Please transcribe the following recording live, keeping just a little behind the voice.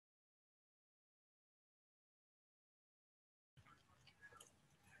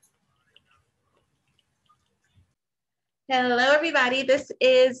Hello, everybody. This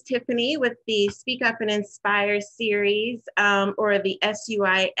is Tiffany with the Speak Up and Inspire series, or the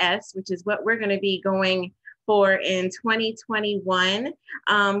SUIS, which is what we're going to be going for in 2021.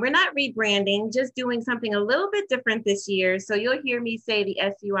 We're not rebranding, just doing something a little bit different this year. So you'll hear me say the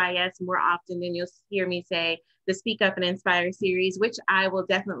SUIS more often than you'll hear me say the Speak Up and Inspire series, which I will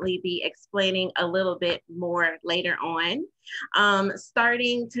definitely be explaining a little bit more later on.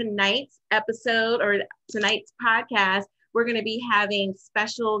 Starting tonight's episode or tonight's podcast, we're going to be having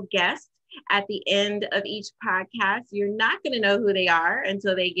special guests at the end of each podcast. You're not going to know who they are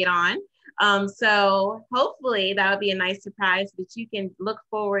until they get on. So hopefully that'll be a nice surprise that you can look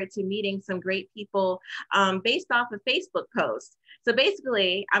forward to meeting some great people based off of Facebook posts. So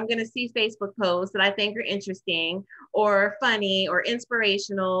basically, I'm going to see Facebook posts that I think are interesting or funny or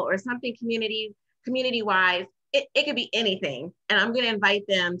inspirational or something community-wise. It could be anything. And I'm going to invite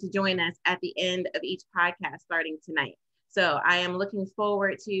them to join us at the end of each podcast starting tonight. So I am looking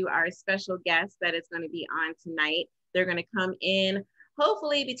forward to our special guest that is going to be on tonight. They're going to come in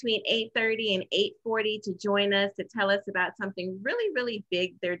hopefully between 8:30 and 8:40 to join us to tell us about something really, really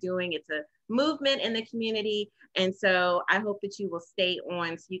big they're doing. It's a movement in the community. And so I hope that you will stay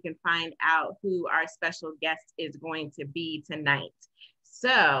on so you can find out who our special guest is going to be tonight.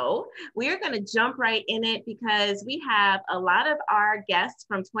 So we're going to jump right in it because we have a lot of our guests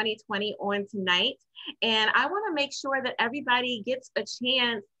from 2020 on tonight. And I want to make sure that everybody gets a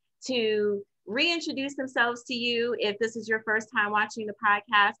chance to reintroduce themselves to you if this is your first time watching the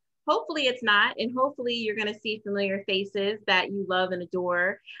podcast. Hopefully it's not, and hopefully you're going to see familiar faces that you love and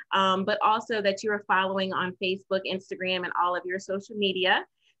adore, but also that you are following on Facebook, Instagram, and all of your social media.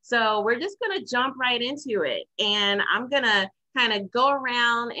 So we're just going to jump right into it. And I'm going to kind of go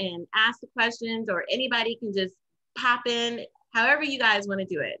around and ask the questions, or anybody can just pop in, however you guys want to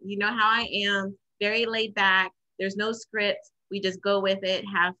do it. You know how I am, very laid back. There's no script. We just go with it,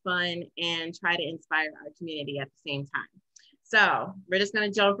 have fun, and try to inspire our community at the same time. So we're just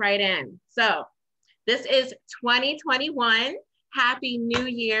going to jump right in. So this is 2021. Happy New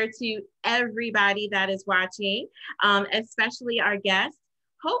Year to everybody that is watching, especially our guests.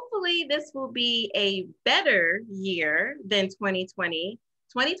 Hopefully this will be a better year than 2020.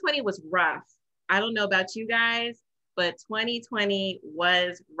 2020 was rough. I don't know about you guys, but 2020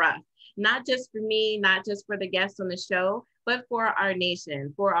 was rough. Not just for me, not just for the guests on the show, but for our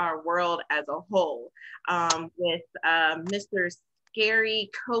nation, for our world as a whole. With Mr.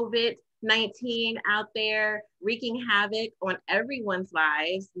 Scary COVID-19 out there wreaking havoc on everyone's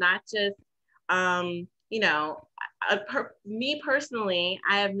lives, not just, me personally,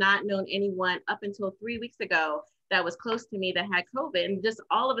 I have not known anyone up until 3 weeks ago that was close to me that had COVID. And just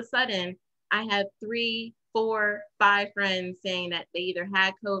all of a sudden, I had 3, 4, 5 friends saying that they either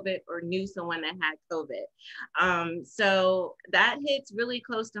had COVID or knew someone that had COVID. So that hits really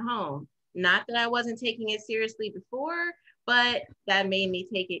close to home. Not that I wasn't taking it seriously before, but that made me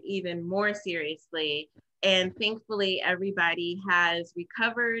take it even more seriously. And thankfully, everybody has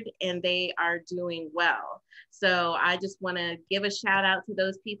recovered and they are doing well. So I just want to give a shout out to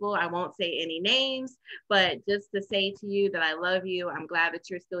those people. I won't say any names, but just to say to you that I love you. I'm glad that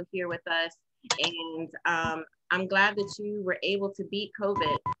you're still here with us. And I'm glad that you were able to beat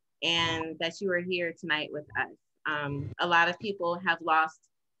COVID and that you are here tonight with us. A lot of people have lost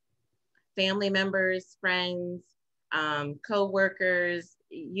family members, friends, co-workers,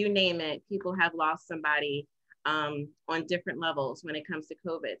 you name it. People have lost somebody on different levels when it comes to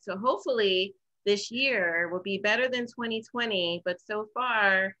COVID. So hopefully this year will be better than 2020, but so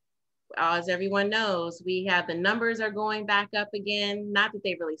far, as everyone knows, we have the numbers are going back up again. Not that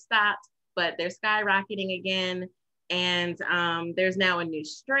they really stopped, but they're skyrocketing again. And there's now a new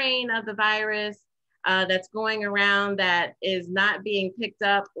strain of the virus that's going around that is not being picked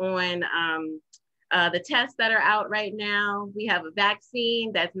up on the tests that are out right now. We have a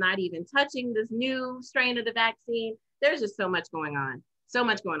vaccine that's not even touching this new strain of the vaccine. There's just so much going on, so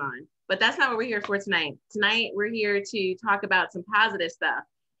much going on. But that's not what we're here for tonight. Tonight, we're here to talk about some positive stuff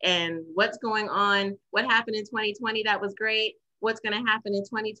and what's going on, what happened in 2020 that was great, what's going to happen in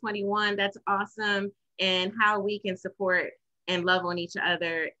 2021 that's awesome, and how we can support and love on each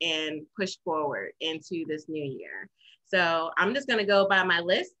other and push forward into this new year. So I'm just going to go by my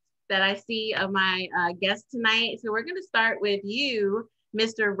list that I see of my guests tonight. So we're going to start with you,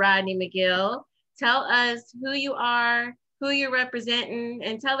 Mr. Rodney McGill. Tell us who you are, who you're representing,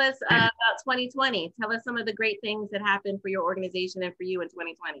 and tell us about 2020. Tell us some of the great things that happened for your organization and for you in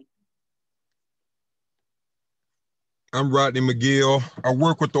 2020. I'm Rodney McGill. I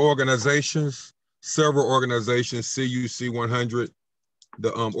work with the organizations, several organizations, CUC 100,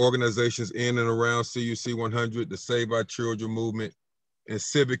 the organizations in and around CUC 100, the Save Our Children movement, and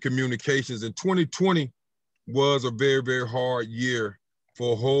civic communications. And 2020 was a very, very hard year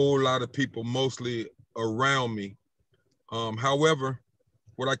for a whole lot of people, mostly around me. However,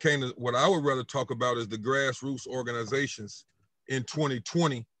 what I would rather talk about is the grassroots organizations in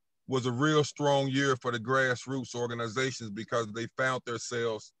 2020 was a real strong year for the grassroots organizations because they found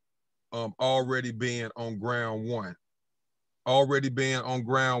themselves already being on ground one. Already being on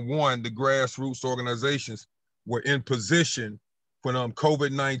ground one, the grassroots organizations were in position when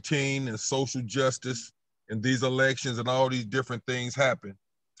COVID-19 and social justice and these elections and all these different things happened.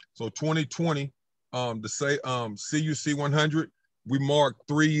 So 2020, CUC 100, we marked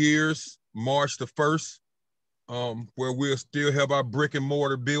 3 years, March the 1st, where we'll still have our brick and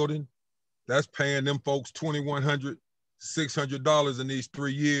mortar building. That's paying them folks $2,100, $600 in these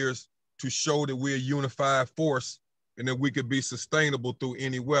 3 years to show that we're a unified force and that we could be sustainable through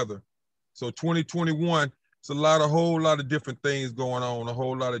any weather. So 2021, it's a whole lot of different things going on, a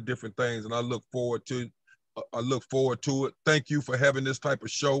whole lot of different things, and I look forward to it. Thank you for having this type of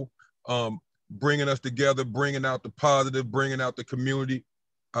show, bringing us together, bringing out the positive, bringing out the community.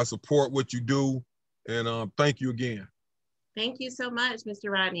 I support what you do, and thank you again. Thank you so much,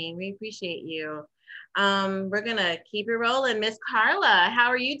 Mr. Rodney. We appreciate you. We're gonna keep it rolling. Miss Carla, how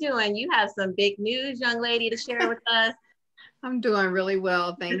are you doing? You have some big news, young lady, to share with us. I'm doing really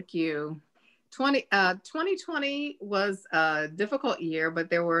well, thank you. 2020 was a difficult year, but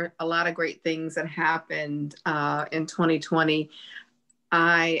there were a lot of great things that happened in 2020.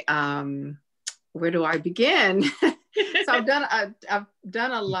 Where do I begin? So I've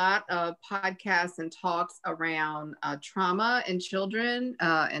done a lot of podcasts and talks around trauma in children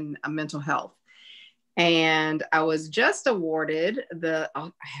and mental health. And I was just awarded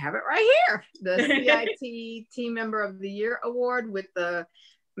I have it right here, the CIT Team Member of the Year Award with the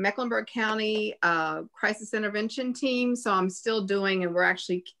Mecklenburg County Crisis Intervention Team. So I'm still doing, and we're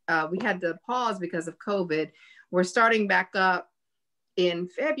actually, we had to pause because of COVID. We're starting back up in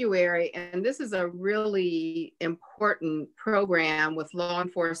February, and this is a really important program with law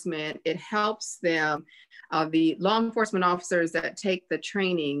enforcement. It helps them, the law enforcement officers that take the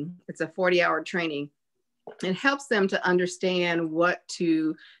training, it's a 40-hour training. It helps them to understand what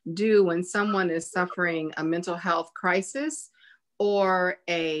to do when someone is suffering a mental health crisis or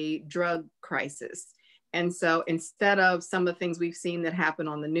a drug crisis. And so instead of some of the things we've seen that happen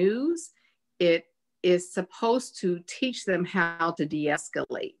on the news, it is supposed to teach them how to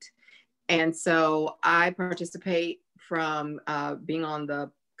de-escalate. And so I participate from being on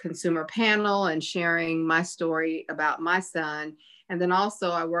the consumer panel and sharing my story about my son. And then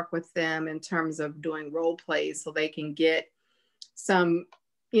also I work with them in terms of doing role plays so they can get some,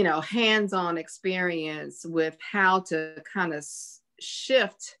 hands-on experience with how to kind of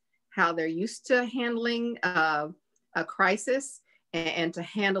shift how they're used to handling a crisis and to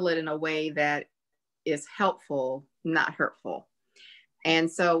handle it in a way that is helpful, not hurtful.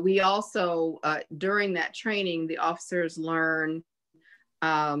 And so we also, during that training, the officers learn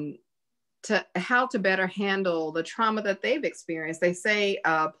how to better handle the trauma that they've experienced. They say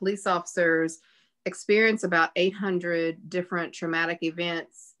police officers experience about 800 different traumatic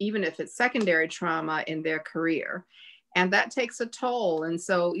events, even if it's secondary trauma in their career. And that takes a toll. And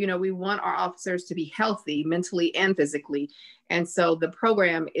so, we want our officers to be healthy mentally and physically. And so the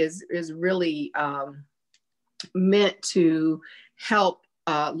program is really meant to help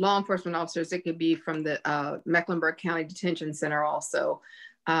law enforcement officers. It could be from the Mecklenburg County Detention Center also.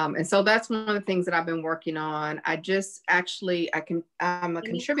 And so that's one of the things that I've been working on. I'm a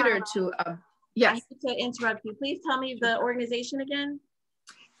contributor to, yes. I hate to interrupt you. Please tell me the organization again.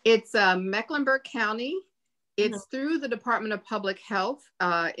 It's Mecklenburg County. It's through the Department of Public Health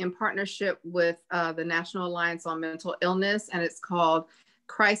in partnership with the National Alliance on Mental Illness, and it's called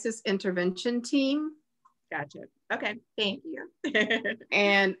Crisis Intervention Team. Gotcha. Okay, thank you.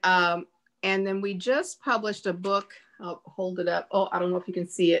 And then we just published a book. I'll hold it up. Oh, I don't know if you can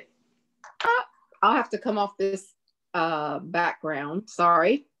see it. I'll have to come off this background.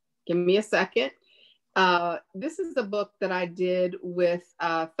 Sorry, give me a second. This is the book that I did with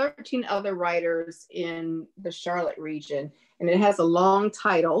 13 other writers in the Charlotte region, and it has a long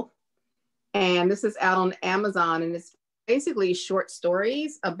title. And this is out on Amazon, and it's basically short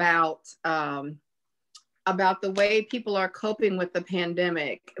stories about the way people are coping with the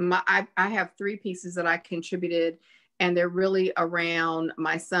pandemic. I have 3 pieces that I contributed, and they're really around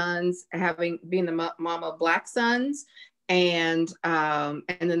my sons being the mom of Black sons. And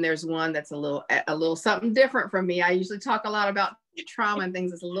then there's one that's a little something different from me. I usually talk a lot about trauma and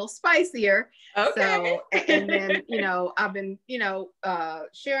things is a little spicier. Okay. So, and then, I've been,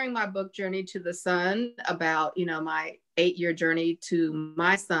 sharing my book Journey to the Sun about, my 8-year journey to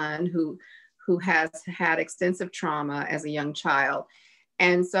my son who has had extensive trauma as a young child.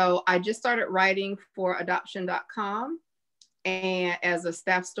 And so I just started writing for adoption.com and as a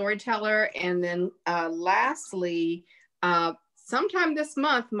staff storyteller. And then lastly, sometime this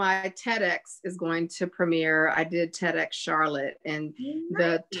month, my TEDx is going to premiere. I did TEDx Charlotte, and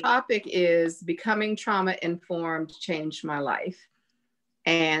the topic is Becoming Trauma Informed Changed My Life.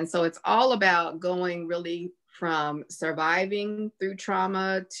 And so it's all about going really from surviving through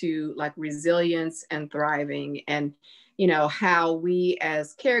trauma to like resilience and thriving, and how we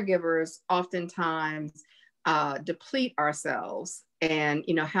as caregivers oftentimes deplete ourselves, and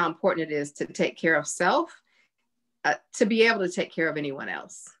how important it is to take care of self to be able to take care of anyone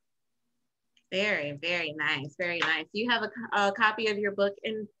else. Very, very nice. Very nice. You have a copy of your book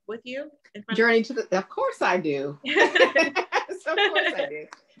with you? Journey to the, of course I do. Of course I do.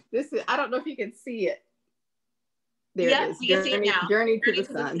 This is, I don't know if you can see it. There it is. You can see it now. Journey to the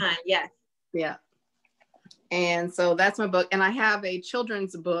Sun. Yes. Yeah. And so that's my book. And I have a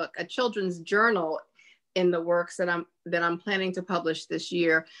children's book, a children's journal in the works that I'm planning to publish this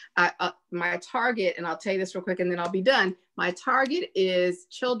year. My target, and I'll tell you this real quick and then I'll be done. My target is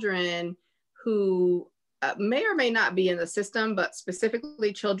children who may or may not be in the system, but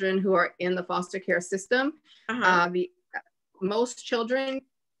specifically children who are in the foster care system. Most children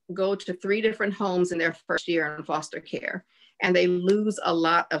go to 3 different homes in their first year in foster care, and they lose a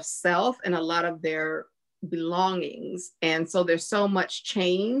lot of self and a lot of their belongings. And so there's so much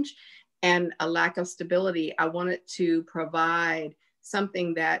change and a lack of stability. I wanted to provide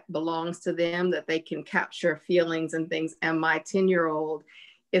something that belongs to them, that they can capture feelings and things. And my 10-year-old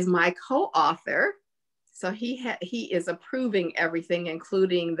is my co-author. So he is approving everything,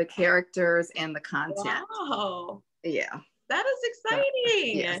 including the characters and the content. Wow. Yeah. That is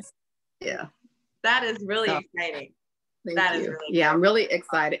exciting. Yes. Yeah. That is really exciting. Thank you. Yeah, I'm really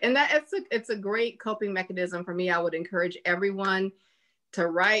excited. And it's a great coping mechanism for me. I would encourage everyone to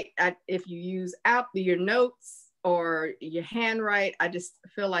write. If you use your notes or you handwrite, I just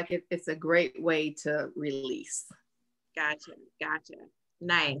feel like it's a great way to release. Gotcha.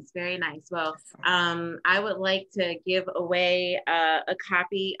 Nice, very nice. Well, I would like to give away a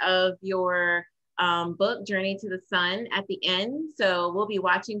copy of your book, Journey to the Sun, at the end. So we'll be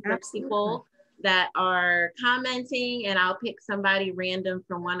watching for people that are commenting, and I'll pick somebody random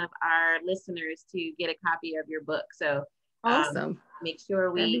from one of our listeners to get a copy of your book. So awesome. Make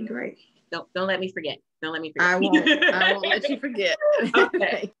sure we. That'd be great. Don't let me forget. Don't let me forget. I won't let you forget.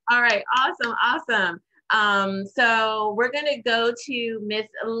 Okay. All right. Awesome. So we're gonna go to Miss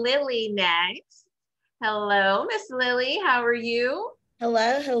Lily next. Hello, Miss Lily. How are you?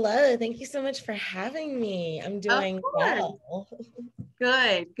 Hello. Thank you so much for having me. I'm doing well.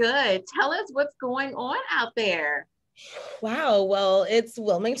 Good. Tell us what's going on out there. Wow. Well, it's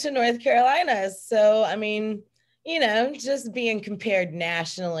Wilmington, North Carolina. So, I mean, just being compared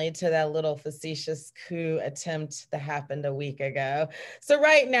nationally to that little facetious coup attempt that happened a week ago. So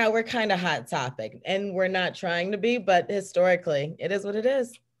right now we're kind of hot topic, and we're not trying to be, but historically it is what it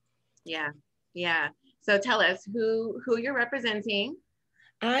is. Yeah. So tell us who you're representing.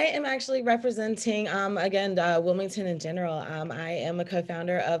 I am actually representing, Wilmington in general. I am a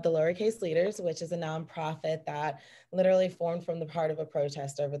co-founder of the Lowercase Leaders, which is a nonprofit that literally formed from the part of a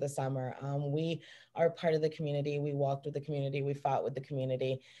protest over the summer. We are part of the community. We walked with the community. We fought with the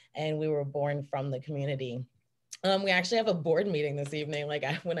community, and we were born from the community. We actually have a board meeting this evening.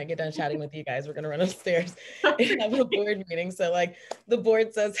 When I get done chatting with you guys, we're going to run upstairs and have a board meeting. So the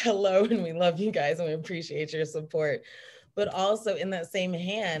board says hello, and we love you guys and we appreciate your support. But also in that same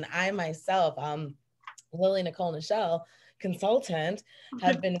hand, I myself, Lily Nicole Nichelle, consultant,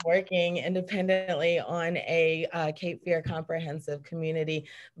 have been working independently on a Cape Fear comprehensive community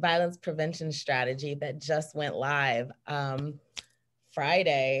violence prevention strategy that just went live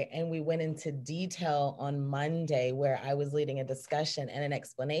Friday. And we went into detail on Monday, where I was leading a discussion and an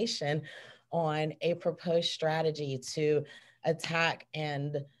explanation on a proposed strategy to attack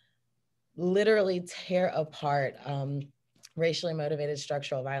and literally tear apart racially motivated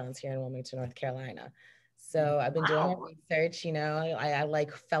structural violence here in Wilmington, North Carolina. So I've been doing my research, I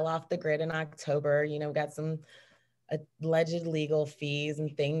fell off the grid in October, got some alleged legal fees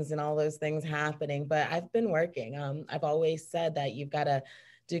and things and all those things happening, but I've been working. I've always said that you've got to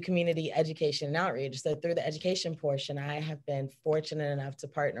do community education and outreach. So through the education portion, I have been fortunate enough to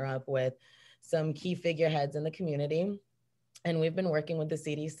partner up with some key figureheads in the community. And we've been working with the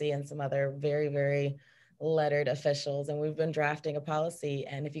CDC and some other very, very lettered officials, and we've been drafting a policy.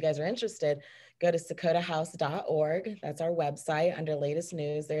 And if you guys are interested, go to secodahouse.org. That's our website. Under latest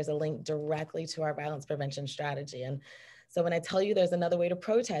news, there's a link directly to our violence prevention strategy. And so when I tell you there's another way to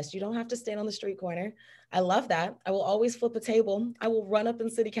protest, you don't have to stand on the street corner. I love that. I will always flip a table. I will run up in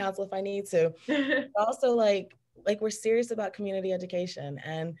city council if I need to. Also, like we're serious about community education,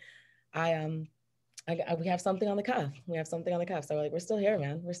 and we have something on the cuff. We have something on the cuff. So like, we're still here,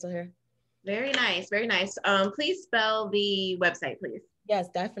 man. We're still here. Very nice. Very nice. Please spell the website, please. Yes,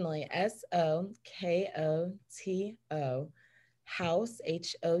 definitely. SOKOTO house,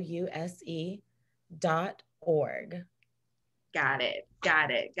 HOUSE.org. Got it.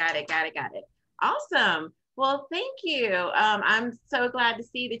 Awesome. Well, thank you. I'm so glad to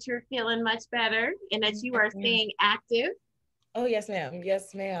see that you're feeling much better and that you are staying active. Oh, yes, ma'am.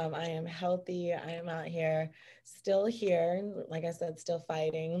 Yes, ma'am. I am healthy. I am out here, still here. Like I said, still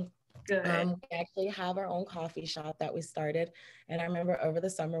fighting. Good. We actually have our own coffee shop that we started. And I remember over the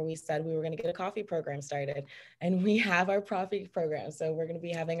summer, we said we were going to get a coffee program started, and we have our coffee program. So we're going to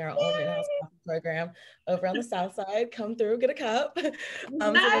be having our own in-house coffee program over on the South Side. Come through, get a cup. Nice.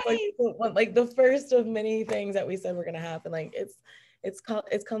 So that's like the first of many things that we said we're going to happen. Like it's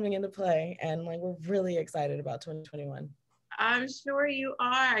coming into play, and like, we're really excited about 2021. I'm sure you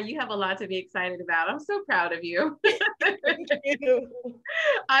are. You have a lot to be excited about. I'm so proud of you. Thank you.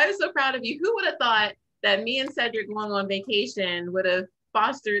 I'm so proud of you. Who would have thought that me and Cedric going on vacation would have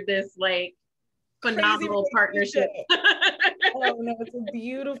fostered this like phenomenal partnership? Oh no, it's a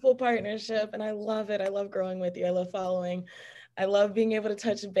beautiful partnership, and I love it. I love growing with you. I love following. I love being able to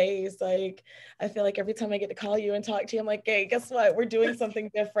touch base. Like, I feel like every time I get to call you and talk to you, I'm like, hey, guess what? We're doing something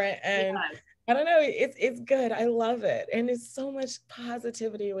different. And yes. I don't know, it's good. I love it. And it's so much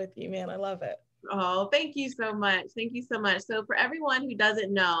positivity with you, man. I love it. Oh, thank you so much. Thank you so much. So for everyone who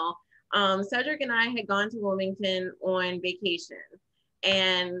doesn't know, Cedric and I had gone to Wilmington on vacation,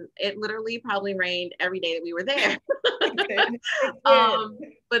 and it literally probably rained every day that we were there.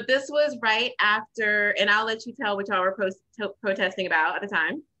 But this was right after, and I'll let you tell what y'all were protesting about at the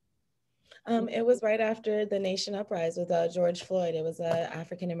time. It was right after the Nation Uprising with George Floyd. It was an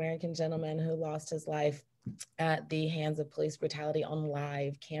African-American gentleman who lost his life at the hands of police brutality on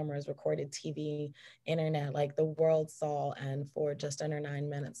live cameras, recorded TV, internet, like the world saw, and for just under 9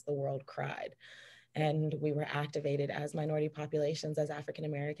 minutes, the world cried. And we were activated as minority populations, as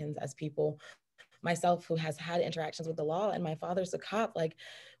African-Americans, as people, myself who has had interactions with the law, and my father's a cop, like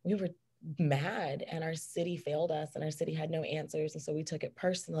we were mad, and our city failed us, and our city had no answers. And so we took it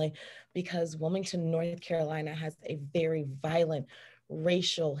personally, because Wilmington, North Carolina has a very violent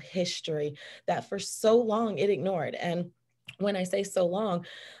racial history that for so long it ignored. And when I say so long,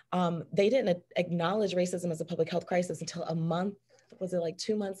 they didn't acknowledge racism as a public health crisis until a month, was it like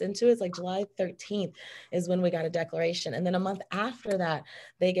 2 months into it? It's like July 13th is when we got a declaration. And then a month after that,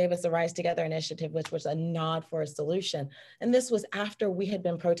 they gave us a Rise Together initiative, which was a nod for a solution. And this was after we had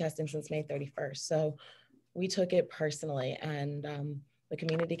been protesting since May 31st. So we took it personally, and the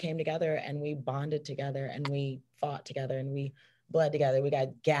community came together, and we bonded together, and we fought together, and we bled together. We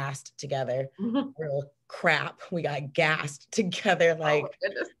got gassed together. Real crap. We got gassed together. Like,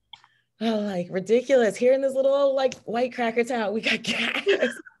 oh, like ridiculous. Here in this little old like white cracker town, we got gas.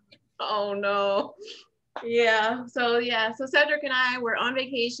 Oh no. Yeah. So Cedric and I were on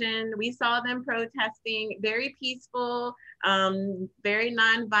vacation. We saw them protesting, very peaceful, very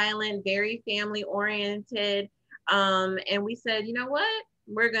nonviolent, very family oriented. And we said, you know what?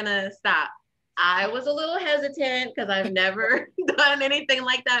 We're gonna stop. I was a little hesitant because I've never done anything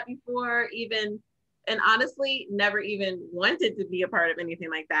like that before, and honestly, never even wanted to be a part of anything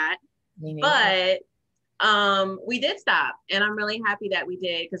like that. But we did stop, and I'm really happy that we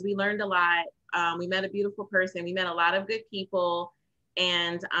did, because we learned a lot. We met a beautiful person. We met a lot of good people,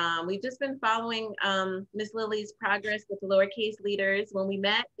 and we've just been following Miss Lily's progress with the lowercase leaders. When we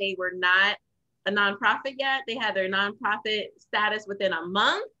met, they were not a nonprofit yet. They had their nonprofit status within a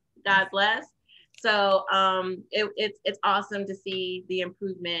month. God bless. So it's awesome to see the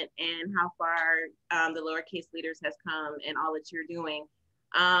improvement and how far the lowercase leaders has come and all that you're doing.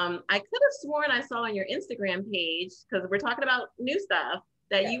 I could have sworn I saw on your Instagram page, because we're talking about new stuff,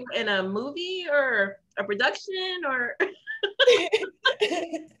 that you were in a movie or a production or.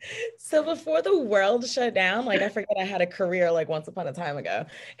 So before the world shut down, like I forget I had a career like once upon a time ago.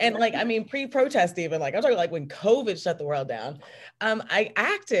 And like, I mean, pre-protest even, like I'm talking like when COVID shut the world down, I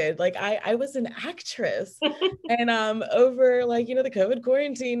acted, like I was an actress. And over like, you know, the COVID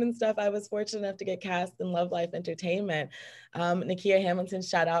quarantine and stuff, I was fortunate enough to get cast in Love Life Entertainment. Nakia Hamilton,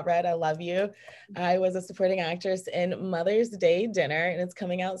 shout out Red, I love you. I was a supporting actress in Mother's Day Dinner, and it's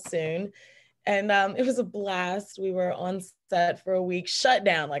coming out soon. And it was a blast. We were on set for a week, shut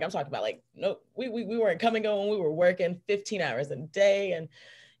down. Like I'm talking about, like, nope, we weren't coming going. We were working 15 hours a day, and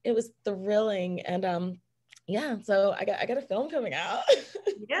it was thrilling. And yeah, so I got a film coming out.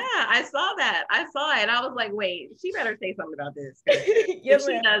 Yeah, I saw that. I saw it. I was like, wait, she better say something about this. Yes,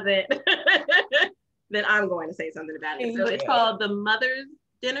 if she doesn't, then I'm going to say something about it. So it's called The Mother's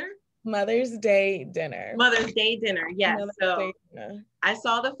Dinner. Mother's Day Dinner. Mother's Day Dinner. Yes. Mother's so Day dinner. I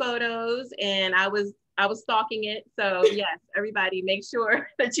saw the photos and I was stalking it. So yes, everybody make sure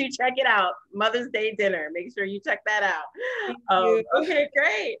that you check it out. Mother's Day Dinner. Make sure you check that out. Okay,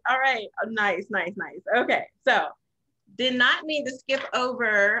 great. All right. Nice. Okay. So did not mean to skip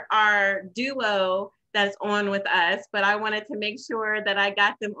over our duo that's on with us, but I wanted to make sure that I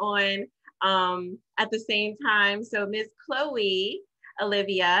got them on at the same time. So Miss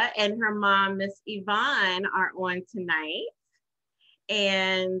Chloe-Olivia and her mom, Miss Yvonne, are on tonight.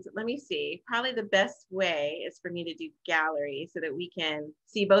 And let me see, probably the best way is for me to do gallery so that we can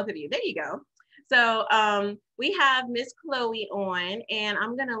see both of you. There you go. So we have Miss Chloe on, and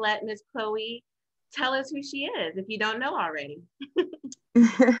I'm gonna let Miss Chloe tell us who she is if you don't know already.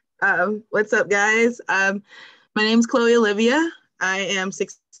 What's up, guys? My name's Chloe-Olivia. I am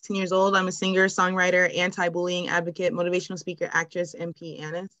 16 years old. I'm a singer, songwriter, anti-bullying advocate, motivational speaker, actress, and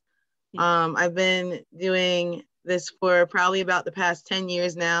pianist. I've been doing this for probably about the past 10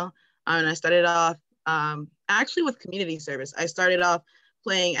 years now. And I started off actually with community service. I started off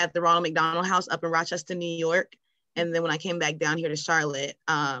playing at the Ronald McDonald House up in Rochester, New York. And then when I came back down here to Charlotte,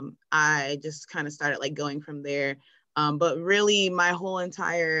 I just kind of started like going from there. But really my whole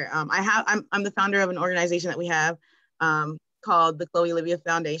entire, I'm the founder of an organization that we have called the Chloe-Olivia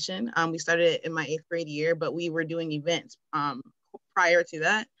Foundation. We started it in my 8th grade year, but we were doing events prior to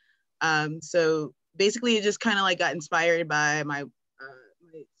that. So basically it just kind of like got inspired by my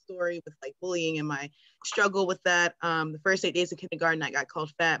story with like bullying and my struggle with that. The first 8 days of kindergarten, I got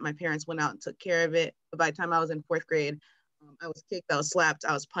called fat. My parents went out and took care of it. But by the time I was in 4th grade, I was kicked, I was slapped,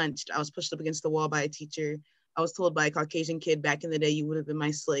 I was punched, I was pushed up against the wall by a teacher. I was told by a Caucasian kid back in the day, you would have been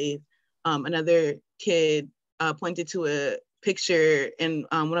my slave. Another kid pointed to a picture in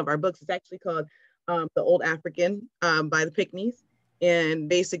one of our books. It's actually called The Old African by the Pickneys. And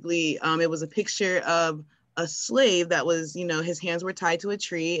basically it was a picture of a slave that was, you know, his hands were tied to a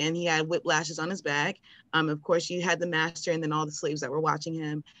tree and he had whiplashes on his back. Of course, you had the master and then all the slaves that were watching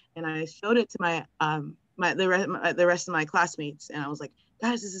him. And I showed it to the rest of my classmates, and I was like,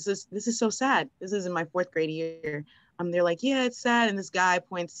 guys, this is so sad. This is in my 4th grade year. They're like, yeah, it's sad. And this guy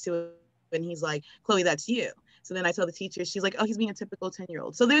points to it and he's like, Chloe, that's you. So then I tell the teacher, she's like, oh, he's being a typical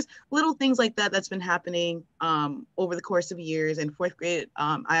 10-year-old. So there's little things like that that's been happening over the course of years. In 4th grade,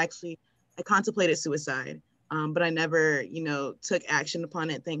 I contemplated suicide, but I never, you know, took action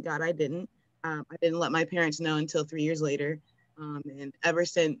upon it. Thank God I didn't. I didn't let my parents know until 3 years later. And ever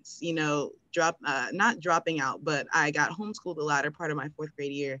since, you know, not dropping out, but I got homeschooled the latter part of my 4th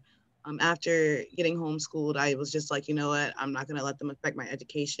grade year. After getting homeschooled, I was just like, you know what, I'm not going to let them affect my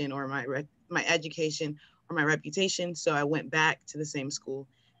education or my education or my reputation. So I went back to the same school,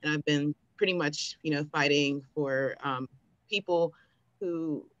 and I've been pretty much, you know, fighting for people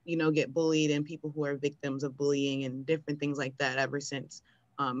who, you know, get bullied and people who are victims of bullying and different things like that ever since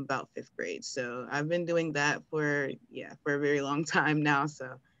about 5th grade. So I've been doing that for a very long time now. So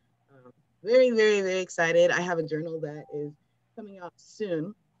very, very, very excited. I have a journal that is coming out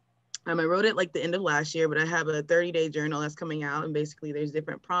soon. I wrote it like the end of last year, but I have a 30-day journal that's coming out, and basically there's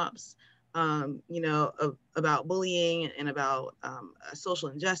different prompts, you know, about bullying and about social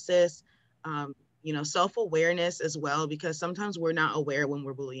injustice, you know, self-awareness as well, because sometimes we're not aware when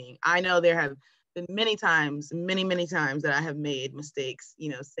we're bullying. I know there have been many times that I have made mistakes, you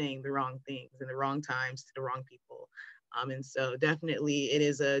know, saying the wrong things in the wrong times to the wrong people. And so definitely it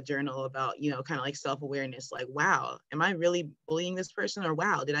is a journal about, you know, kind of like self-awareness, like, wow, am I really bullying this person? Or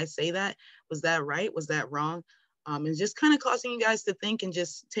wow, did I say that? Was that right? Was that wrong? And just kind of causing you guys to think and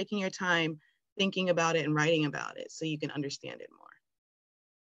just taking your time thinking about it and writing about it so you can understand it more.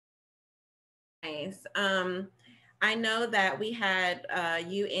 Nice. I know that we had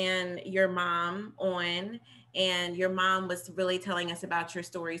you and your mom on, and your mom was really telling us about your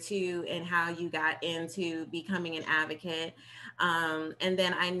story too and how you got into becoming an advocate. And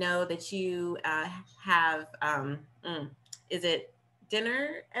then I know that you have, is it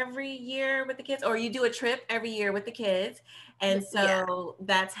dinner every year with the kids, or you do a trip every year with the kids. And so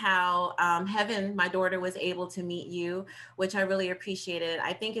that's how Heaven, my daughter, was able to meet you, which I really appreciated.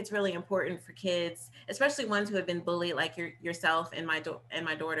 I think it's really important for kids, especially ones who have been bullied like yourself and my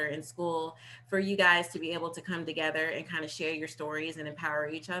daughter in school, for you guys to be able to come together and kind of share your stories and empower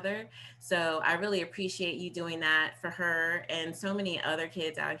each other. So I really appreciate you doing that for her and so many other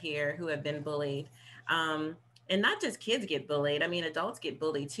kids out here who have been bullied. And not just kids get bullied. I mean, adults get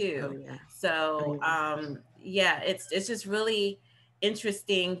bullied too. Oh, yeah. So yeah, it's just really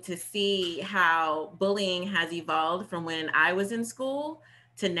interesting to see how bullying has evolved from when I was in school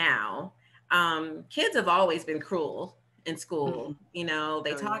to now. Kids have always been cruel in school. You know,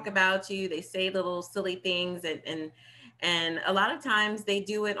 they talk about you, they say little silly things, and a lot of times they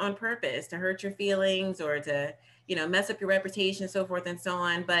do it on purpose to hurt your feelings or to, you know, mess up your reputation, so forth and so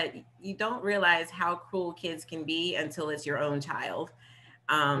on. But you don't realize how cruel kids can be until it's your own child.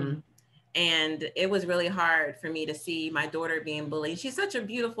 And it was really hard for me to see my daughter being bullied. She's such a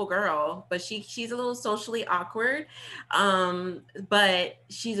beautiful girl, but she's a little socially awkward. But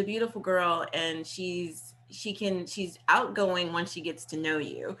she's a beautiful girl, and she's outgoing once she gets to know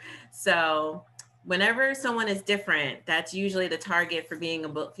you. So whenever someone is different, that's usually the target for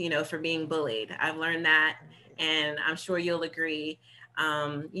being for being bullied. I've learned that, and I'm sure you'll agree.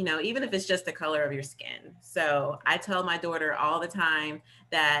 You know, even if it's just the color of your skin. So I tell my daughter all the time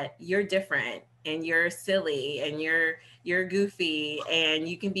that you're different and you're silly and you're goofy and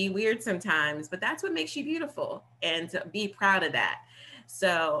you can be weird sometimes, but that's what makes you beautiful, and to be proud of that.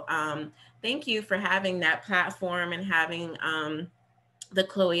 So thank you for having that platform and having the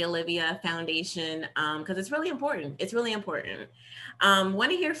Chloe-Olivia Foundation, because it's really important. It's really important. Want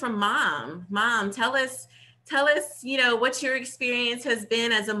to hear from Mom. Mom, tell us, you know, what your experience has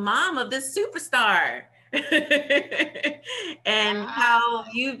been as a mom of this superstar and how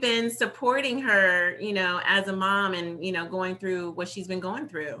you've been supporting her, you know, as a mom and, you know, going through what she's been going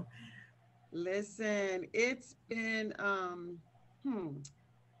through. Listen, it's been,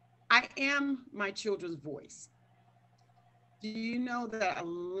 I am my children's voice. Do you know that a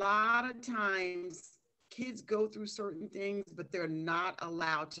lot of times kids go through certain things, but they're not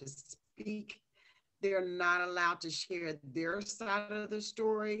allowed to speak. They're not allowed to share their side of the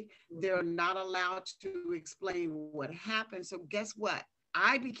story. They're not allowed to explain what happened. So guess what?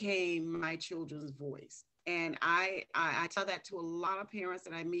 I became my children's voice. And I tell that to a lot of parents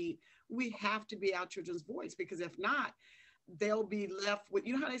that I meet. We have to be our children's voice, because if not, they'll be left with,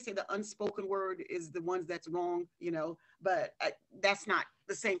 you know how they say the unspoken word is the ones that's wrong, you know, but that's not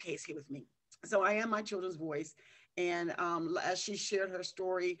the same case here with me. So I am my children's voice. And as she shared her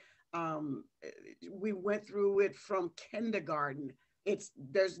story, we went through it from kindergarten.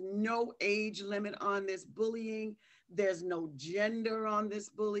 There's no age limit on this bullying. There's no gender on this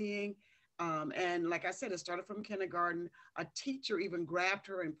bullying. And like I said, it started from kindergarten. A teacher even grabbed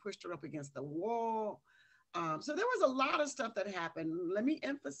her and pushed her up against the wall. So there was a lot of stuff that happened. Let me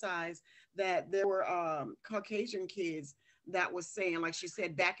emphasize that there were Caucasian kids that was saying, like she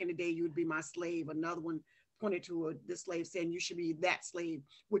said, back in the day, you would be my slave. Another one pointed to this slave saying, you should be that slave,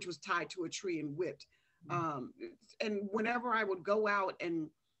 which was tied to a tree and whipped. And whenever I would go out and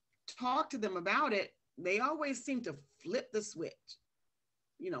talk to them about it, they always seemed to flip the switch,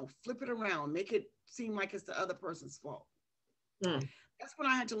 you know, flip it around, make it seem like it's the other person's fault. That's when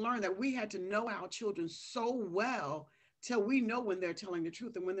I had to learn that we had to know our children so well till we know when they're telling the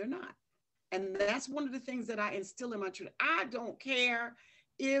truth and when they're not. And that's one of the things that I instill in my children. I don't care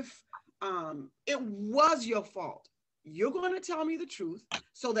if it was your fault. You're going to tell me the truth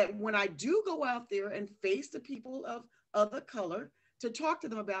so that when I do go out there and face the people of other color to talk to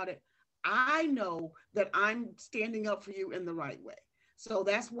them about it, I know that I'm standing up for you in the right way. So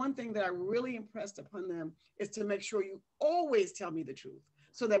that's one thing that I really impressed upon them, is to make sure you always tell me the truth,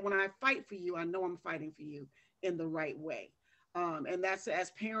 so that when I fight for you, I know I'm fighting for you in the right way. And that's,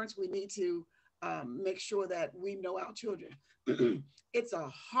 as parents, we need to make sure that we know our children. It's a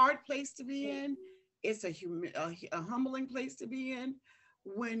hard place to be in. It's a humbling place to be in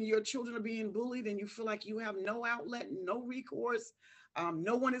when your children are being bullied and you feel like you have no outlet, no recourse.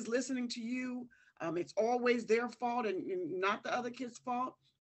 No one is listening to you. It's always their fault and not the other kid's fault.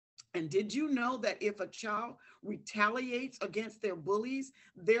 And did you know that if a child retaliates against their bullies,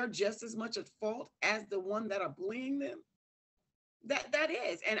 they're just as much at fault as the one that are bullying them? That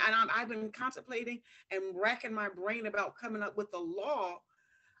is. And I've been contemplating and racking my brain about coming up with a law,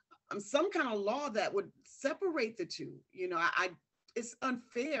 some kind of law that would separate the two. You know, it's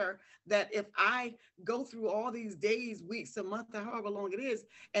unfair that if I go through all these days, weeks, a month, or however long it is,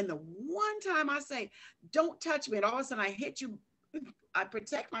 and the one time I say, don't touch me, and all of a sudden I hit you I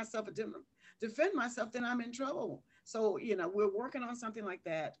protect myself and defend myself, then I'm in trouble. So, you know, we're working on something like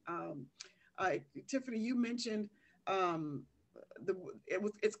that. Tiffany, you mentioned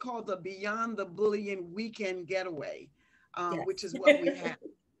it's called the Beyond the Bullying Weekend Getaway, Yes. which is what we have.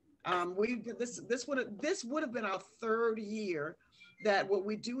 This would have been our third year. That what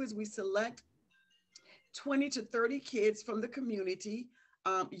we do is we select 20 to 30 kids from the community,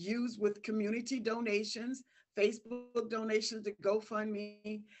 used with community donations, Facebook donations to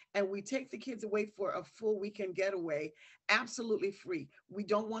GoFundMe, and we take the kids away for a full weekend getaway, absolutely free. We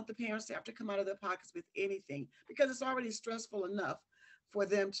don't want the parents to have to come out of their pockets with anything, because it's already stressful enough for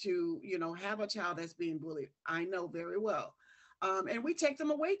them to, you know, have a child that's being bullied. I know very well. And we take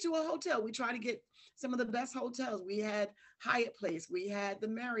them away to a hotel. We try to get some of the best hotels. We had Hyatt Place, we had the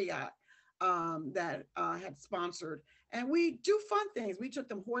Marriott that had sponsored, and we do fun things. We took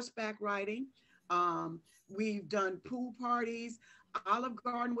them horseback riding. We've done pool parties. Olive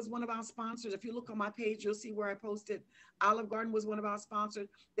Garden was one of our sponsors. If you look on my page, you'll see where I posted. Olive Garden was one of our sponsors.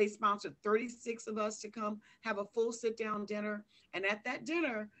 They sponsored 36 of us to come have a full sit-down dinner. And at that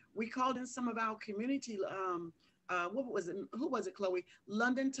dinner, we called in some of our community, what was it? Who was it, Chloe?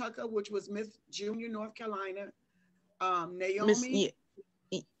 London Tucker, which was Miss Junior North Carolina. Naomi.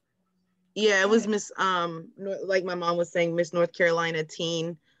 Yeah, it was Miss, like my mom was saying, Miss North Carolina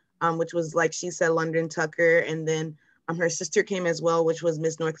Teen, which was, like she said, London Tucker. And then her sister came as well, which was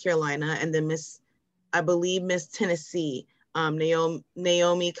Miss North Carolina. And then I believe Miss Tennessee,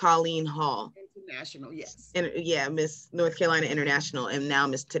 Naomi Colleen Hall. International, yes. And yeah, Miss North Carolina International, and now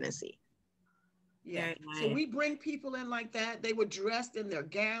Miss Tennessee. Yeah. Nice. So we bring people in like that. They were dressed in their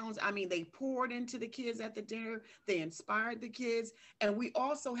gowns. I mean, they poured into the kids at the dinner. They inspired the kids. And we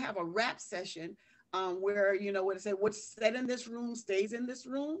also have a rap session where, you know, what say, what's said in this room stays in this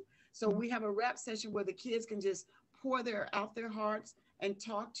room. So we have a rap session where the kids can just pour out their hearts and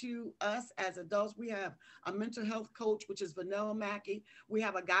talk to us as adults. We have a mental health coach, which is Vanilla Mackey. We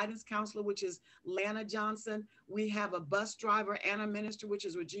have a guidance counselor, which is Lana Johnson. We have a bus driver and a minister, which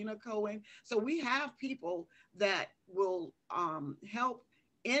is Regina Cohen. So we have people that will help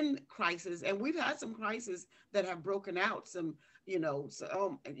in crisis. And we've had some crises that have broken out, some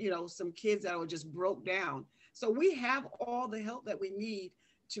kids that were just broke down. So we have all the help that we need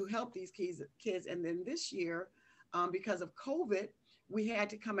to help these kids. And then this year, because of COVID, we had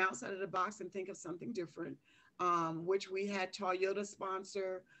to come outside of the box and think of something different, which we had Toyota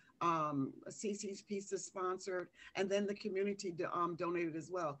sponsor, CC's Pizza sponsored, and then the community donated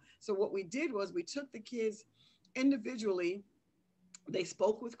as well. So what we did was we took the kids individually. They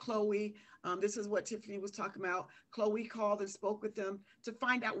spoke with Chloe. This is what Tiffany was talking about. Chloe called and spoke with them to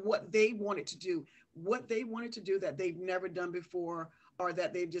find out what they wanted to do that they've never done before, or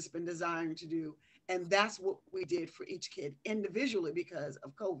that they've just been desiring to do. And that's what we did for each kid individually because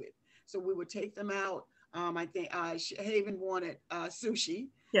of COVID. So we would take them out. I think Haven wanted sushi.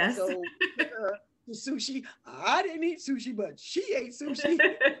 Yes. So the sushi, I didn't eat sushi, but she ate sushi.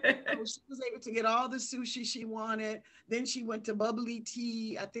 So she was able to get all the sushi she wanted. Then she went to bubbly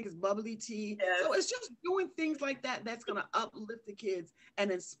tea. I think it's bubbly tea. Yes. So it's just doing things like that that's going to uplift the kids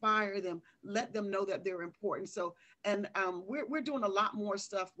and inspire them, let them know that they're important. So, and we're doing a lot more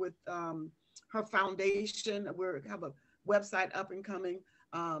stuff with her foundation. We have a website up and coming,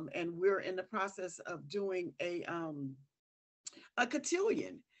 and we're in the process of doing a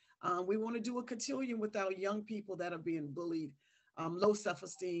cotillion. We want to do a cotillion with our young people that are being bullied, low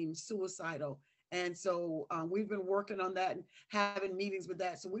self-esteem, suicidal. And so we've been working on that and having meetings with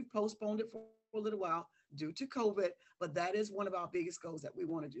that. So we've postponed it for a little while due to COVID, but that is one of our biggest goals that we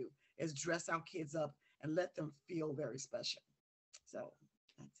want to do, is dress our kids up and let them feel very special. So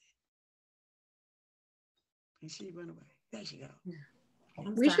that's it. And she went away. There she go.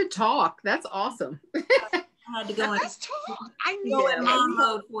 We should talk. That's awesome. I had to go in. Let's talk. I knew it. Mom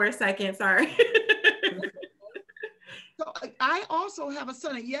mode for a second. Sorry. So I also have a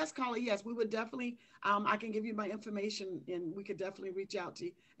son. And yes, Carla, yes, we would definitely, I can give you my information and we could definitely reach out to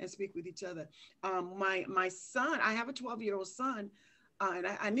you and speak with each other. My son, I have a 12-year-old son, and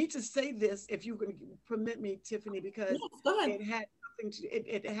I need to say this, if you can permit me, Tiffany, because it had something to,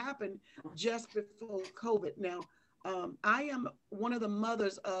 it happened just before COVID. Now, I am one of the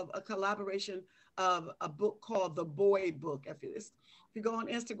mothers of a collaboration of a book called The Boy Book. If you go on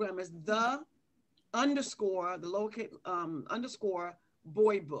Instagram, it's the lowercase underscore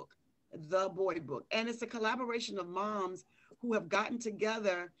boy book, The Boy Book. And it's a collaboration of moms who have gotten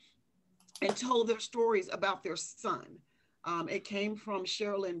together and told their stories about their son. It came from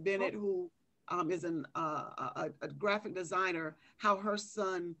Sherilyn Bennett, who is a graphic designer, how her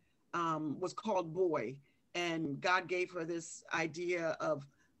son was called Boy. and God gave her this idea of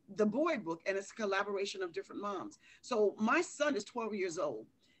the boy book, and it's a collaboration of different moms. So my son is 12 years old,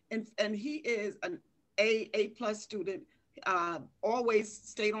 and he is an A+ student, always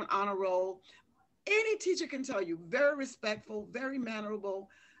stayed on honor roll. Any teacher can tell you, very respectful, very mannerable.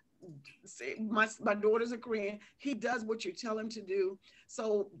 My daughters are Korean. He does what you tell him to do.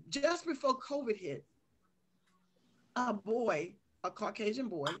 So just before COVID hit, a Caucasian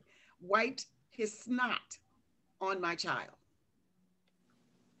boy, wiped his snot on my child.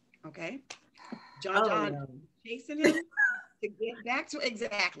 Okay, John chasing him to get back to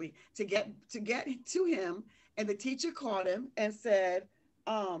to get to him, and the teacher called him and said,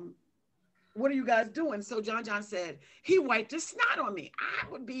 "What are you guys doing?" So John said, "He wiped his snot on me. I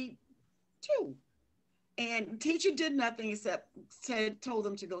would be too." And the teacher did nothing except told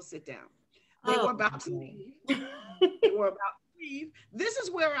them to go sit down. They were about to leave. This is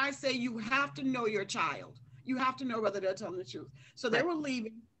where I say you have to know your child. You have to know whether they're telling the truth. So they were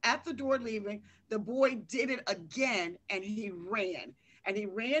leaving. At the door leaving, the boy did it again, and he ran. And he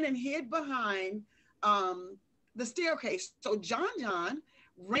ran and hid behind the staircase. So John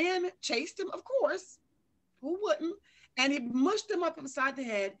ran, chased him, of course. Who wouldn't? And he mushed him up upside the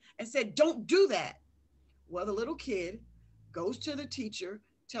head and said, "Don't do that." Well, the little kid goes to the teacher,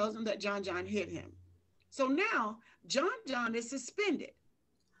 tells him that John hit him. So now John is suspended.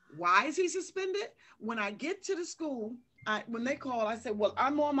 Why is he suspended? When I get to the school, when they call, I said, "Well,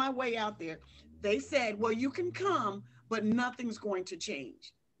 I'm on my way out there." They said, "Well, you can come, but nothing's going to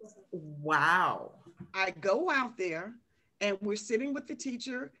change." Wow. I go out there, and we're sitting with the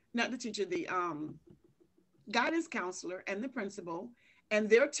teacher, not the teacher, the guidance counselor and the principal, and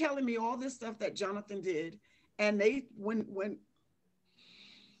they're telling me all this stuff that Jonathan did. And when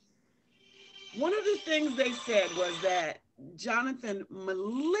one of the things they said was that Jonathan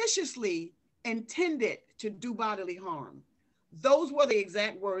maliciously intended to do bodily harm. Those were the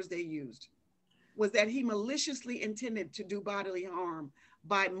exact words they used, was that he maliciously intended to do bodily harm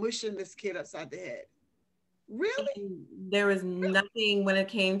by mushing this kid upside the head. Really? There was nothing when it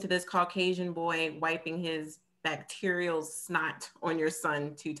came to this Caucasian boy wiping his bacterial snot on your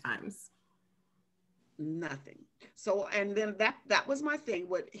son 2 times. Nothing. So, and then that was my thing.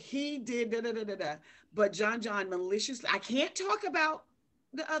 What he did, but John maliciously, I can't talk about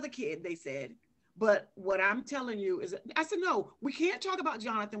the other kid, they said, but what I'm telling you is, I said, no, we can't talk about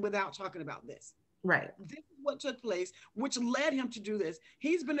Jonathan without talking about this. Right. This is what took place, which led him to do this.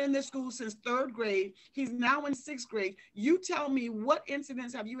 He's been in this school since 3rd grade. He's now in 6th grade. You tell me, what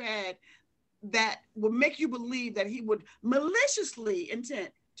incidents have you had that would make you believe that he would maliciously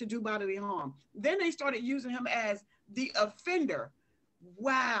intend to do bodily harm? Then they started using him as the offender.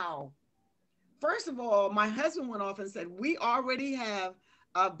 Wow. First of all, my husband went off and said, we already have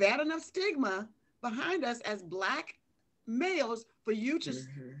a bad enough stigma behind us as Black males for you to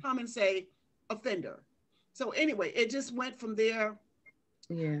come and say offender. So anyway, it just went from there.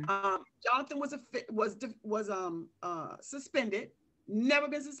 Yeah. Jonathan was suspended, never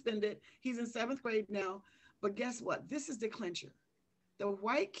been suspended. He's in 7th grade now. But guess what? This is the clincher. The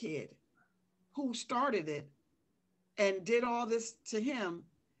white kid who started it and did all this to him,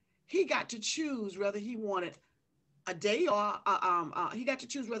 he got to choose whether he wanted a day off. He got to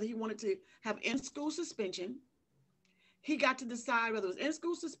choose whether he wanted to have in-school suspension. He got to decide whether it was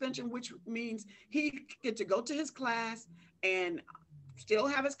in-school suspension, which means he get to go to his class and still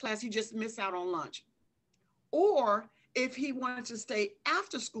have his class. He just missed out on lunch. Or if he wanted to stay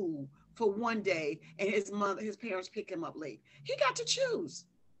after school for 1 day and his parents pick him up late. He got to choose.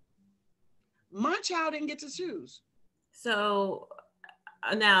 My child didn't get to choose. So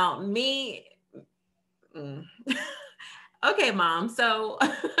now okay, Mom. So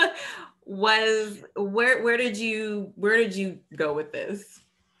where did you go with this?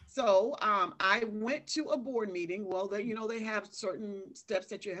 So I went to a board meeting. Well, they have certain steps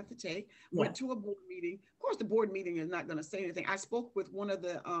that you have to take. Yeah. Went to a board meeting. Of course, the board meeting is not going to say anything. I spoke with one of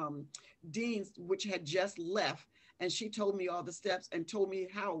the deans, which had just left, and she told me all the steps and told me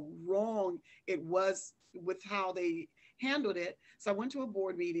how wrong it was with how they handled it. So I went to a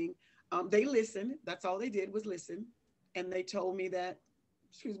board meeting. They listened. That's all they did was listen. And they told me that,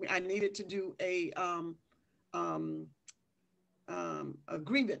 I needed to do a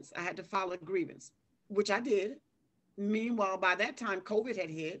grievance. I had to file a grievance, which I did. Meanwhile, by that time, COVID had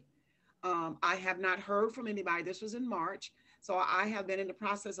hit. I have not heard from anybody. This was in March. So I have been in the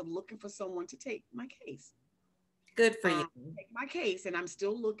process of looking for someone to take my case. Good for you. Take my case, and I'm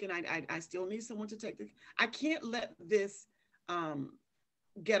still looking. I still need someone to take I can't let this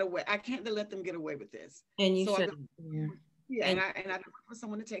get away. I can't let them get away with this. And you should. Yeah, and I look for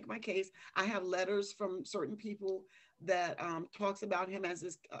someone to take my case. I have letters from certain people that talks about him as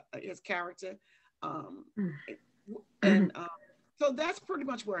his character, and so that's pretty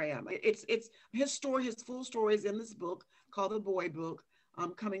much where I am. It's his story, his full story is in this book called The Boy Book,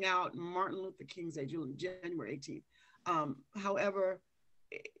 coming out Martin Luther King's Day, January 18th. However,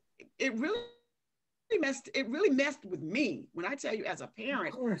 it really messed with me when I tell you as a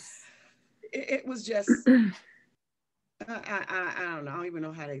parent. Of course, it was just. I don't know. I don't even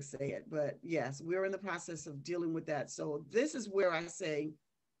know how to say it, but yes, we're in the process of dealing with that. So this is where I say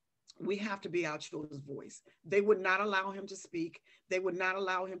we have to be our children's voice. They would not allow him to speak. They would not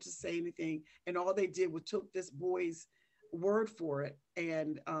allow him to say anything. And all they did was took this boy's word for it.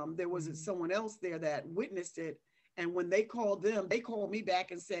 And there was someone else there that witnessed it. And when they called them, they called me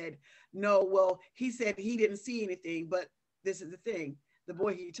back and said, no, well, he said he didn't see anything, but this is the thing. The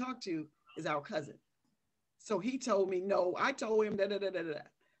boy he talked to is our cousin. So he told me, no, I told him, da, da, da, da, da.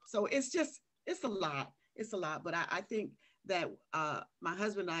 So it's a lot. It's a lot. But I think that my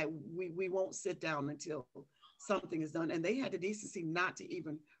husband and I, we won't sit down until something is done. And they had the decency not to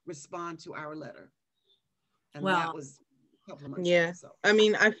even respond to our letter. And that was a couple of months ago, so. I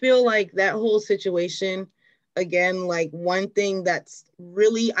mean, I feel like that whole situation, again, like one thing that's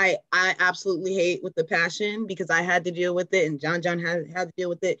really, I absolutely hate with the passion, because I had to deal with it and John had to deal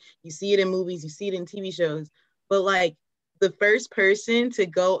with it. You see it in movies, you see it in TV shows, but like the first person to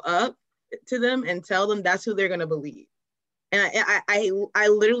go up to them and tell them that's who they're going to believe. And I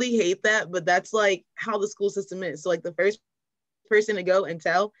literally hate that, but that's like how the school system is. So like the first person to go and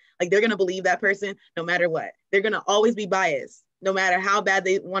tell, like they're going to believe that person no matter what. They're going to always be biased, no matter how bad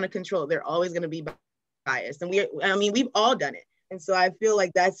they want to control. They're always going to be biased. And we've all done it. And so I feel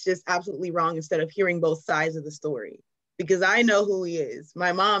like that's just absolutely wrong, instead of hearing both sides of the story. Because I know who he is.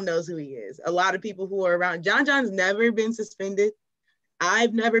 My mom knows who he is. A lot of people who are around. John's never been suspended.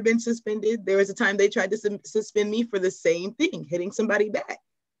 I've never been suspended. There was a time they tried to suspend me for the same thing, hitting somebody back.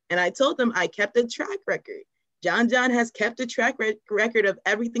 And I told them I kept a track record. John has kept a track record of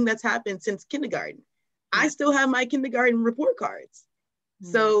everything that's happened since kindergarten. I still have my kindergarten report cards.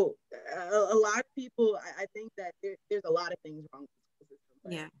 So a lot of people, I think that there's a lot of things wrong with the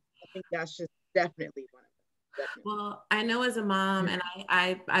system. Yeah. I think that's just definitely one of them. Definitely. Well, I know as a mom, and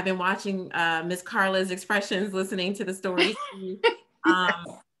I've been watching Miss Carla's expressions, listening to the stories.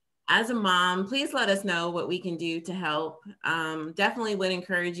 As a mom, please let us know what we can do to help. Definitely would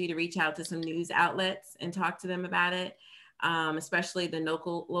encourage you to reach out to some news outlets and talk to them about it, especially the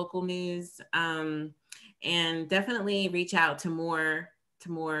local news, and definitely reach out to more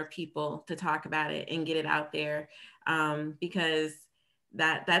people to talk about it and get it out there, because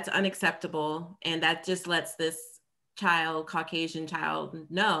that's unacceptable, and that just lets this Caucasian child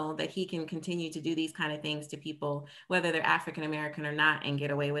know that he can continue to do these kind of things to people, whether they're African American or not, and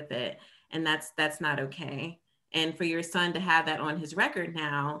get away with it. And that's not okay. And for your son to have that on his record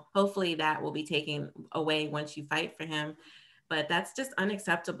now, hopefully that will be taken away once you fight for him. But that's just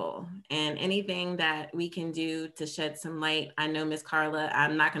unacceptable. And anything that we can do to shed some light, I know Miss Carla,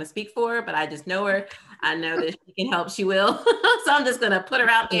 I'm not going to speak for her, but I just know her. I know that she can help, she will. So I'm just going to put her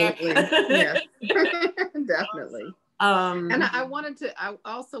out there. Yes, definitely. And I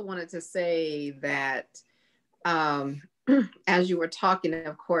also wanted to say that as you were talking,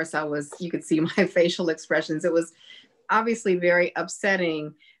 of course, you could see my facial expressions. It was obviously very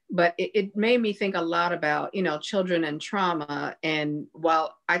upsetting, but it made me think a lot about, children and trauma. And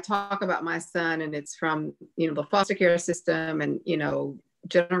while I talk about my son and it's from, the foster care system and,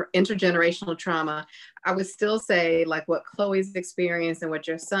 intergenerational trauma, I would still say like what Chloe's experienced and what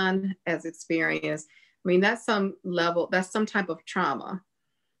your son has experienced. I mean, that's some type of trauma.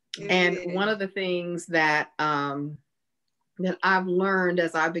 And one of the things that I've learned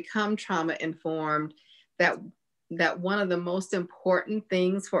as I've become trauma informed, that one of the most important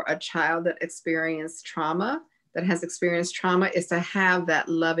things for a child that has experienced trauma is to have that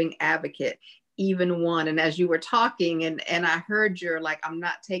loving advocate, even one. And as you were talking and I heard you're like, I'm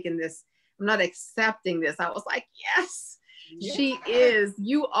not accepting this. I was like, yes, she is.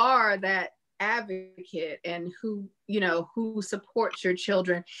 You are that advocate, and who supports your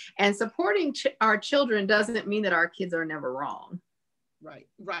children. And supporting our children doesn't mean that our kids are never wrong.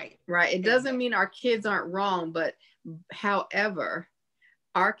 Right. It doesn't mean our kids aren't wrong, but however,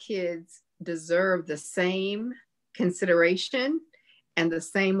 our kids deserve the same consideration and the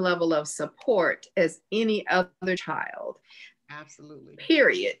same level of support as any other child. Absolutely.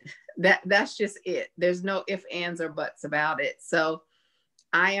 Period. That's just it. There's no ifs, ands, or buts about it. So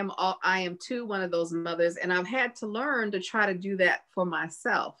I am too one of those mothers, and I've had to learn to try to do that for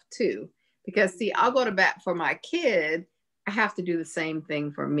myself too. Because see, I'll go to bat for my kid, I have to do the same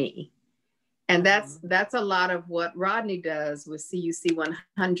thing for me. And that's a lot of what Rodney does with CUC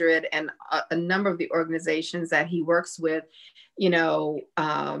 100 and a number of the organizations that he works with,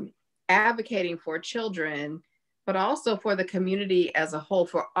 advocating for children, but also for the community as a whole,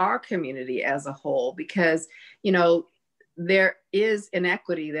 for our community as a whole, because, there is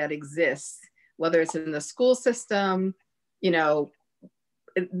inequity that exists, whether it's in the school system,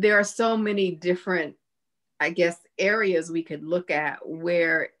 there are so many different, I guess, areas we could look at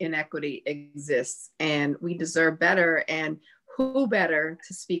where inequity exists, and we deserve better, and who better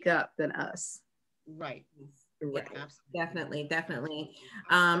to speak up than us? Right. Right. Definitely.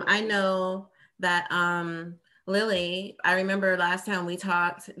 I know that Lily, I remember last time we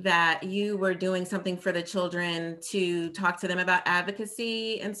talked that you were doing something for the children to talk to them about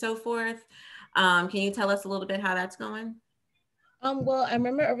advocacy and so forth. Can you tell us a little bit how that's going? Well, I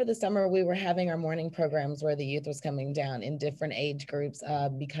remember over the summer, we were having our morning programs where the youth was coming down in different age groups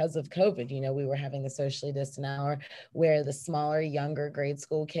because of COVID. We were having the socially distant hour where the smaller, younger grade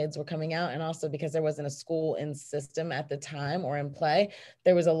school kids were coming out. And also because there wasn't a school in system at the time or in play,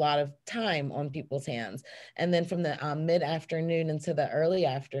 there was a lot of time on people's hands. And then from the mid-afternoon into the early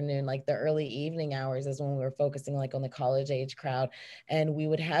afternoon, like the early evening hours is when we were focusing like on the college age crowd. And we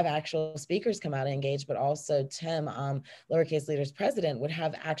would have actual speakers come out and engage, but also Tim, Lowercase Leaders president, would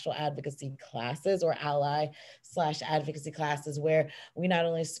have actual advocacy classes or ally/advocacy classes where we not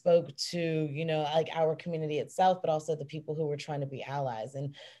only spoke to, like our community itself, but also the people who were trying to be allies,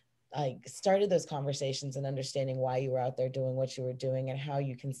 and like started those conversations and understanding why you were out there doing what you were doing and how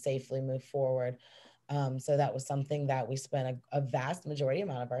you can safely move forward. So that was something that we spent a vast majority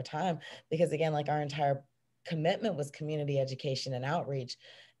amount of our time, because again, like our entire commitment was community education and outreach.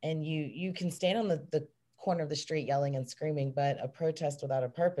 And you can stand on the corner of the street yelling and screaming, but a protest without a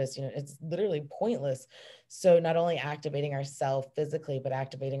purpose, it's literally pointless. So not only activating ourselves physically, but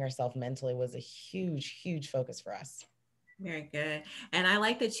activating ourselves mentally was a huge focus for us. Very good. And I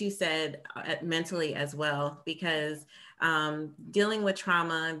like that you said mentally as well, because dealing with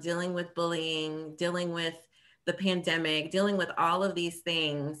trauma, dealing with bullying, dealing with the pandemic, dealing with all of these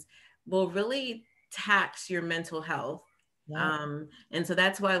things will really tax your mental health. Yeah. And so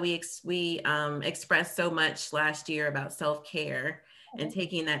that's why we expressed so much last year about self-care and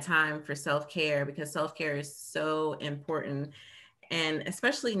taking that time for self-care, because self-care is so important. And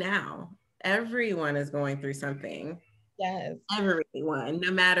especially now, everyone is going through something. Yes. Everyone,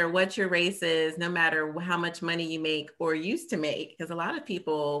 no matter what your race is, no matter how much money you make or used to make, because a lot of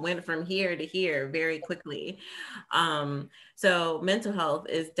people went from here to here very quickly. So mental health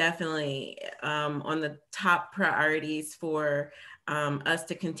is definitely on the top priorities for us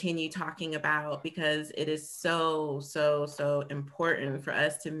to continue talking about, because it is so important for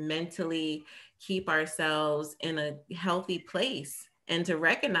us to mentally keep ourselves in a healthy place, and to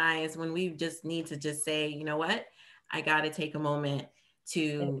recognize when we just need to just say, you know what, I got to take a moment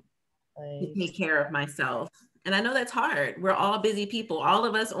to take care of myself. And I know that's hard. We're all busy people. All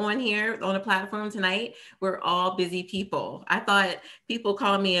of us on here on the platform tonight, we're all busy people. I thought people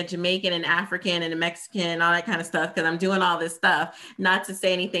call me a Jamaican and African and a Mexican, all that kind of stuff, because I'm doing all this stuff, not to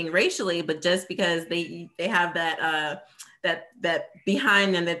say anything racially, but just because they have that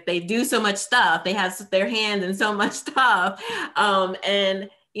behind them, that they do so much stuff. They have their hands in so much stuff. And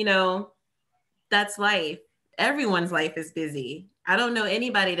that's life. Everyone's life is busy. I don't know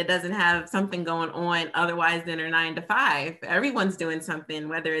anybody that doesn't have something going on otherwise than their 9 to 5. Everyone's doing something,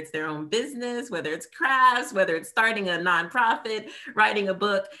 whether it's their own business, whether it's crafts, whether it's starting a nonprofit, writing a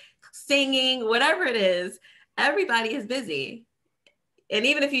book, singing, whatever it is, everybody is busy. And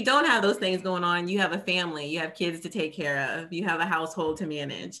even if you don't have those things going on, you have a family, you have kids to take care of, you have a household to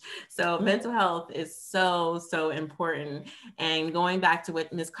manage. So mental health is so important. And going back to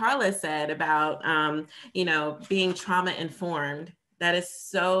what Ms. Carla said about, being trauma informed, that is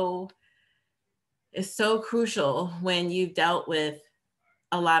so crucial when you've dealt with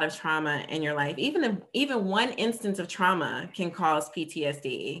a lot of trauma in your life. Even one instance of trauma can cause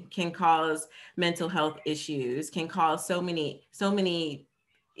PTSD, can cause mental health issues, can cause so many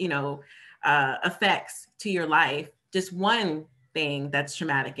effects to your life. Just one thing that's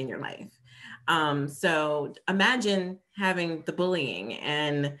traumatic in your life. So imagine having the bullying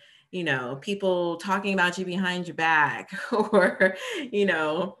and people talking about you behind your back, or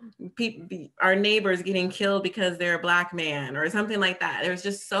our neighbors getting killed because they're a Black man or something like that. There's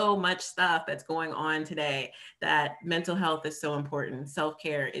just so much stuff that's going on today that mental health is so important.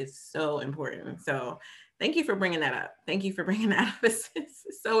 Self-care is so important. So thank you for bringing that up. Thank you for bringing that up. It's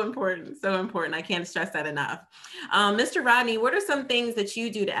so important, so important. I can't stress that enough. Mr. Rodney, what are some things that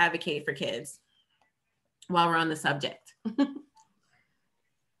you do to advocate for kids? while we're on the subject?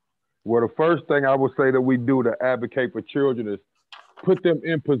 Well, the first thing I would say that we do to advocate for children is put them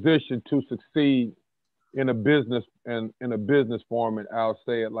in position to succeed in a business and in a business form. And I'll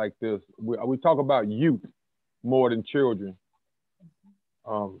say it like this. We talk about youth more than children.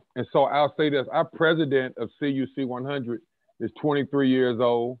 And so I'll say this, our president of CUC 100 is 23 years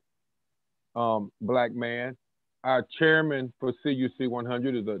old, Black man. Our chairman for CUC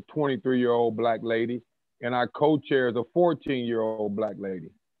 100 is a 23-year-old Black lady, and our co-chair is a 14-year-old Black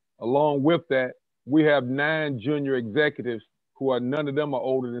lady. Along with that, we have 9 junior executives who are, none of them are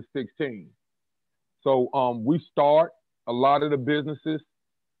older than 16. So we start a lot of the businesses,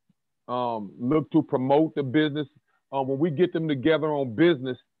 look to promote the business. When we get them together on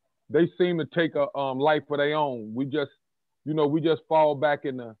business, they seem to take a life of their own. We just, we just fall back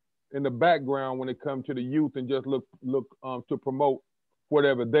in the background when it comes to the youth and just look to promote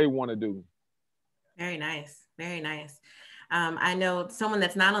whatever they want to do. Very nice, very nice. I know someone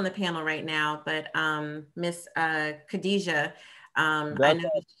that's not on the panel right now, but Miss Khadijah. That's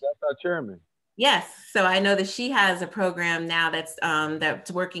our chairman. Yes, so I know that she has a program now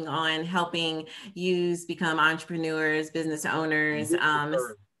that's working on helping youths become entrepreneurs, business owners.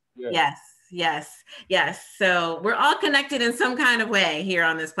 Yes. So we're all connected in some kind of way here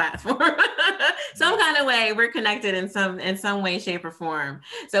on this platform. Some kind of way we're connected in some way, shape, or form.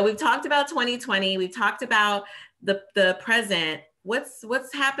 So we've talked about 2020. We've talked about the present.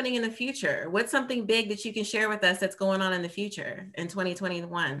 What's happening in the future? What's something big that you can share with us that's going on in the future in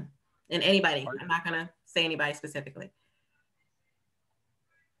 2021? And anybody, I'm not gonna say anybody specifically.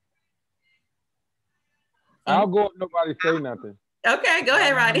 I'll go if nobody say nothing. Okay, go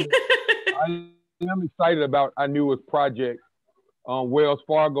ahead, Rodney. I am excited about our newest project. Wells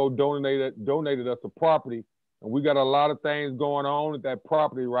Fargo donated us a property, and we got a lot of things going on at that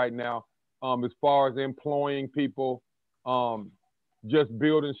property right now, as far as employing people, just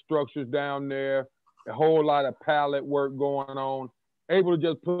building structures down there, a whole lot of pallet work going on. Able to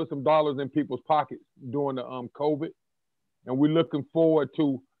just put some dollars in people's pockets during the COVID, and we're looking forward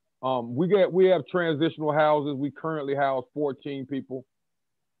to. We have transitional houses. We currently house 14 people.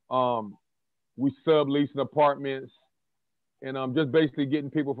 We subleasing apartments, and just basically getting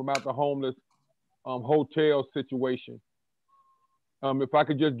people from out the homeless hotel situation. If I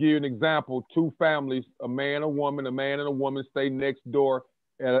could just give you an example, 2 families, a man and a woman stay next door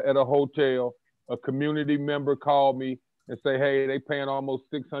at a hotel. A community member called me and say, hey, they paying almost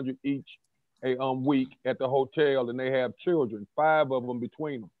 $600 each a week at the hotel, and they have children, 5 of them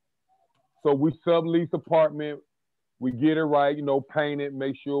between them. So we sublease apartment, we get it right, paint it,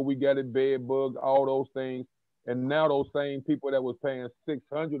 make sure we got it bed bugs, all those things. And now those same people that was paying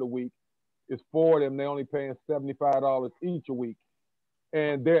 $600 a week, it's 4 of them, they only paying $75 each a week.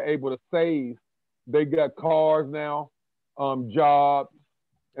 And they're able to save. They got cars now, jobs.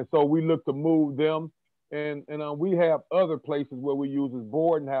 And so we look to move them. And we have other places where we use as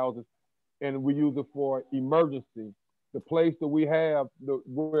boarding houses, and we use it for emergency. The place that we have, the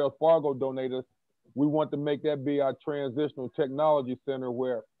Wells Fargo donated us, we want to make that be our transitional technology center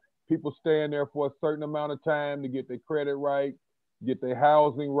where people stay in there for a certain amount of time to get their credit right, get their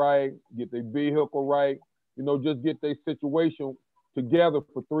housing right, get their vehicle right, just get their situation together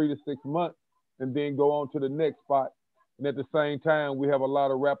for 3 to 6 months and then go on to the next spot. And at the same time, we have a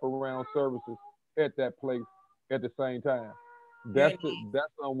lot of wraparound services at that place at the same time. That's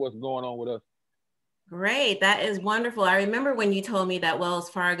what's going on with us. Great, that is wonderful. I remember when you told me that Wells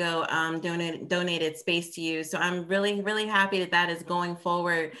Fargo donated space to you. So I'm really, really happy that is going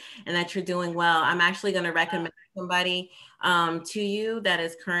forward and that you're doing well. I'm actually going to recommend somebody to you that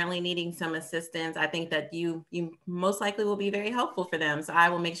is currently needing some assistance. I think that you most likely will be very helpful for them. So I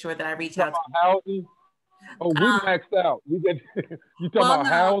will make sure that I reach out to housing. Oh, we maxed out. We get you talking about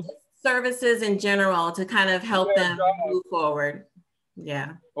housing? Services in general to kind of help them move forward.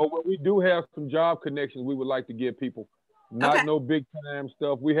 Yeah. Oh, well, we do have some job connections we would like to give people. Not no big time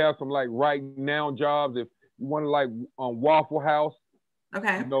stuff. We have some like right now jobs. If you want to like Waffle House,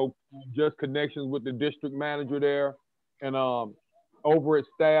 just connections with the district manager there, and over at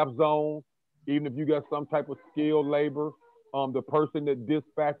Staff Zone, even if you got some type of skilled labor, the person that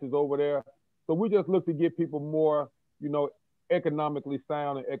dispatches over there. So we just look to get people more, economically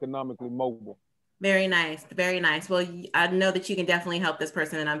sound and economically mobile. Very nice. Very nice. Well, I know that you can definitely help this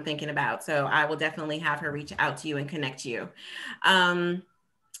person that I'm thinking about. So I will definitely have her reach out to you and connect you.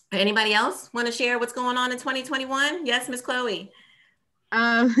 Anybody else want to share what's going on in 2021? Yes, Miss Chloe.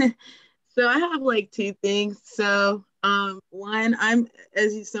 So I have like 2 things. So one,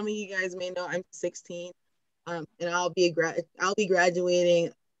 some of you guys may know, I'm 16, and I'll be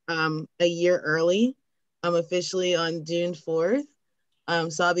graduating a year early. officially on June 4th.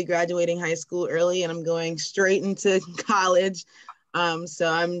 So I'll be graduating high school early and I'm going straight into college. So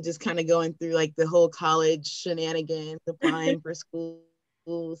I'm just kind of going through like the whole college shenanigans, applying for school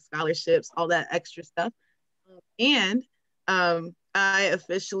scholarships, all that extra stuff. And I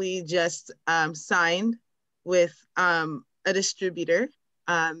officially just signed with a distributor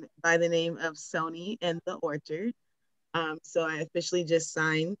by the name of Sony and the Orchard. So I officially just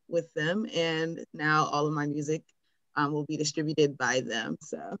signed with them, and now all of my music will be distributed by them.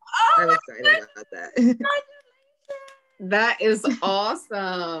 So I'm excited about that. That is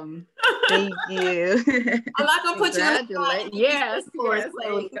awesome. Thank you. I'm not gonna put you on the spot. Yes, for us,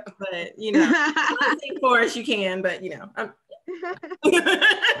 Chloe, but you know, sing for us you can, but you know.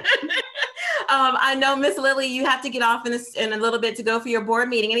 I know Miss Lily, you have to get off in a little bit to go for your board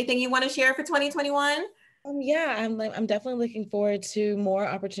meeting. Anything you want to share for 2021? Yeah, I'm definitely looking forward to more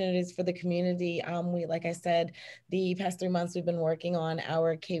opportunities for the community. Like I said, the past 3 months we've been working on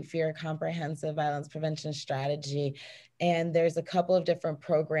our Cape Fear comprehensive violence prevention strategy. And there's a couple of different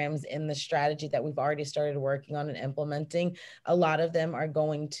programs in the strategy that we've already started working on and implementing. A lot of them are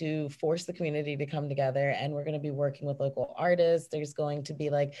going to force the community to come together, and we're going to be working with local artists. There's going to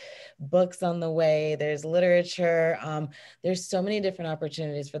be like books on the way. There's literature. There's so many different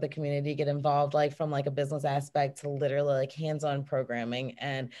opportunities for the community to get involved, like from like a business aspect to literally like hands-on programming.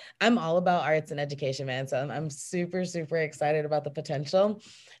 And I'm all about arts and education, man. So I'm super, super excited about the potential.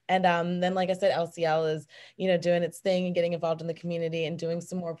 And then, like I said, LCL is, doing its thing and getting involved in the community and doing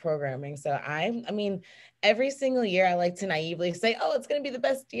some more programming. So I mean, every single year I like to naively say, oh, it's going to be the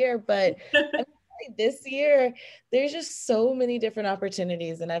best year. But this year, there's just so many different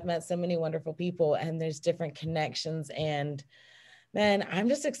opportunities, and I've met so many wonderful people, and there's different connections. And man, I'm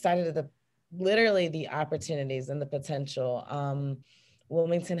just excited at literally the opportunities and the potential.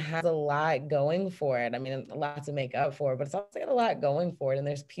 Wilmington has a lot going for it. I mean, a lot to make up for, but it's also got a lot going for it. And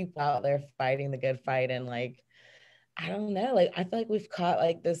there's people out there fighting the good fight. And like, I don't know, like, I feel like we've caught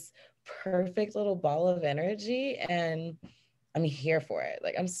like this perfect little ball of energy, and I'm here for it.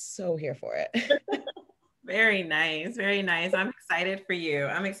 Like, I'm so here for it. Very nice. Very nice. I'm excited for you.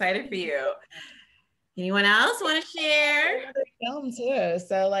 Anyone else want to share? Another film too.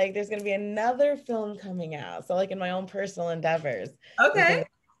 So like there's gonna be another film coming out. So like in my own personal endeavors. Okay.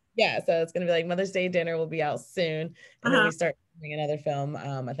 So it's gonna be like Mother's Day dinner will be out soon. And then we start filming another film.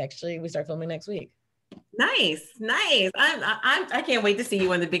 We start filming next week. Nice. I can't wait to see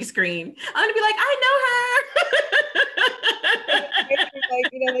you on the big screen. I'm gonna be like, I know her.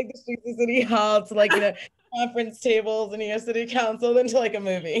 like the streets of City Hall to like, conference tables and city council into like a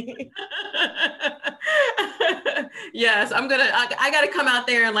movie. Yes, I gotta come out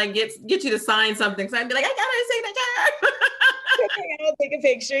there and like get you to sign something. So I'd be like, I gotta signature. I'll take a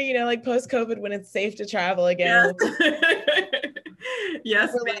picture, like post-COVID when it's safe to travel again.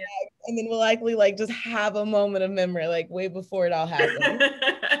 Yes, ma'am. And then we'll likely like just have a moment of memory, like way before it all happened.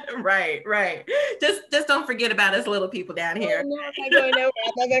 Right. Just don't forget about us little people down here. No, I'm not going nowhere.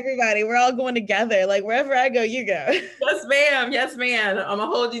 I love everybody. We're all going together. Like wherever I go, you go. Yes, ma'am. I'm gonna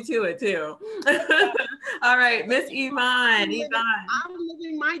hold you to it too. All right, Miss Yvonne. I'm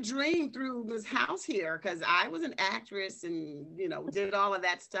living my dream through this house here because I was an actress and did all of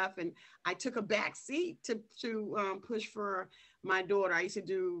that stuff, and I took a back seat to push for my daughter. I used to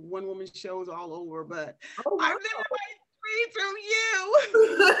do one-woman shows all over, but I'm living my dream through you.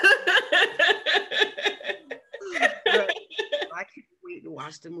 I can't wait to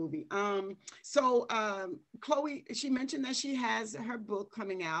watch the movie. So Chloe, she mentioned that she has her book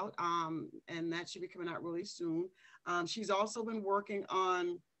coming out, and that should be coming out really soon. She's also been working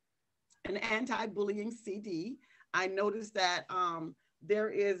on an anti-bullying CD. I noticed that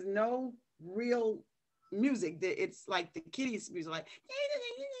there is no real music. It's like the kiddies music, like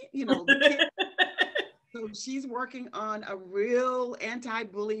the kids. So she's working on a real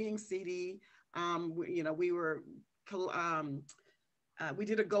anti-bullying CD. We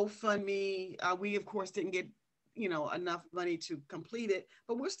did a GoFundMe. We of course didn't get enough money to complete it,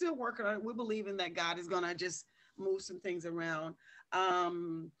 but we're still working on it. We're believing that God is gonna just move some things around.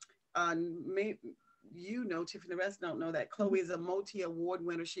 Tiffany, the rest don't know that Chloe is a multi-award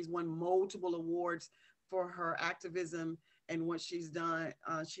winner. She's won multiple awards for her activism and what she's done.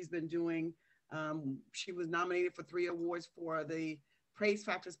 She's been doing. She was nominated for 3 awards for the Praise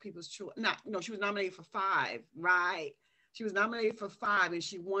Factors People's Choice. She was nominated for 5. Right. She was nominated for 5 and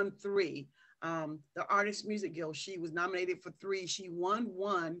she won 3. The Artist Music Guild, she was nominated for 3. She won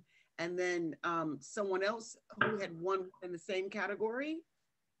 1. And then someone else who had won in the same category,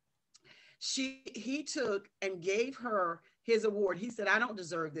 he took and gave her his award. He said, I don't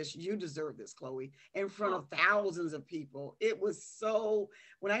deserve this. You deserve this, Chloe, in front of thousands of people. It was so,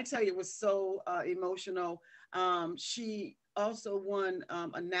 when I tell you, it was so emotional. She also won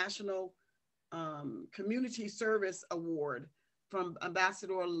a national community service award from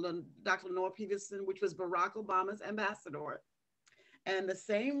Ambassador Dr. Lenore Peterson, which was Barack Obama's ambassador. And the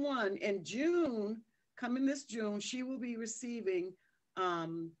same one in June, coming this June, she will be receiving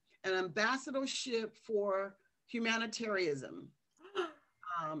an ambassadorship for humanitarianism.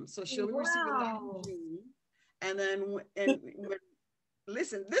 So she'll be receiving that in June. And then,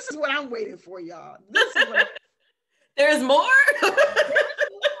 listen, this is what I'm waiting for, y'all. This is what There's more? There's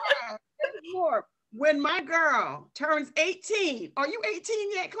more. When my girl turns 18, are you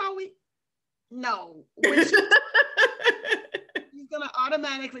 18 yet, Chloe? No. When she's gonna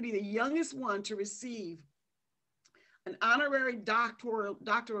automatically be the youngest one to receive an honorary doctoral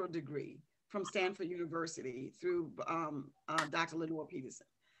degree from Stanford University through Dr. Lenore Peterson.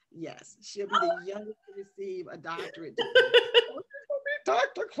 Yes, she'll be the youngest to receive a doctorate degree.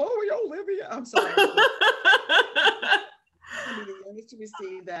 Dr. Chloe-Olivia. I'm sorry. She'll be the youngest to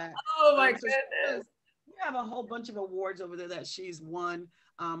receive that. Oh my goodness. We have a whole bunch of awards over there that she's won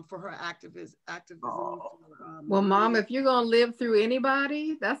for her activism. Well, Mom, if you're gonna live through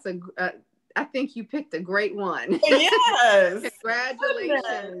anybody, that's I think you picked a great one. Yes.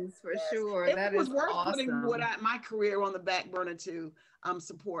 Congratulations for sure. It was worth putting my career on the back burner to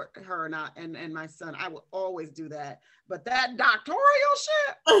support her and my son. I will always do that. But that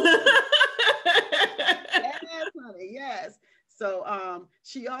doctoralship, yes, honey, yes. So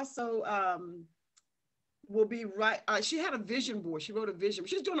she also will be she had a vision board. She wrote a vision.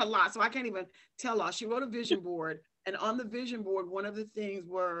 She's doing a lot, so I can't even tell all. She wrote a vision board, and on the vision board, one of the things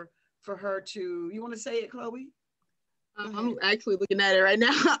were for her to, you want to say it, Chloe? I'm actually looking at it right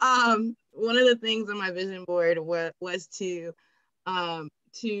now. One of the things on my vision board was to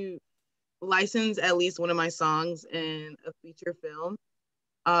license at least one of my songs in a feature film.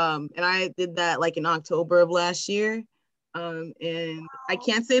 And I did that like in October of last year. And I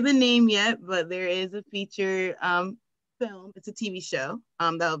can't say the name yet, but there is a feature film. It's a TV show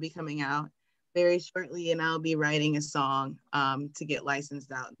that will be coming out very shortly, and I'll be writing a song to get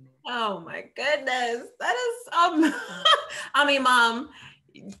licensed out. Oh my goodness, that is I mean, Mom,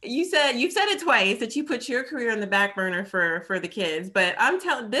 you said it twice that you put your career on the back burner for the kids, but I'm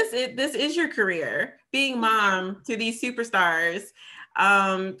telling this is your career, being mom to these superstars,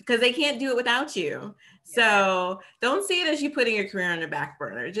 because they can't do it without you. So don't see it as you putting your career on the back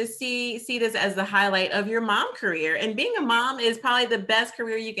burner. Just see this as the highlight of your mom career. And being a mom is probably the best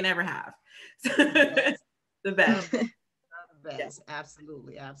career you can ever have. The best. The best.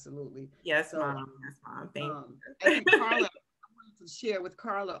 Absolutely. Yes, Mom. Yes, Mom. Thank you. And Carla, I wanted to share with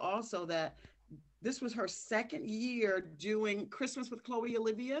Carla also that this was her second year doing Christmas with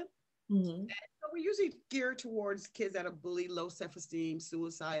Chloe-Olivia. Mm-hmm. And so we usually gear towards kids that are bullied, low self-esteem,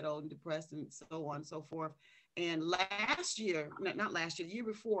 suicidal, and depressed, and so on and so forth. And last year, not last year, the year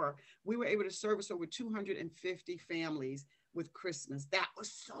before, we were able to service over 250 families with Christmas. That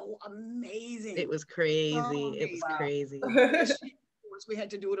was so amazing. It was crazy. It was crazy. We had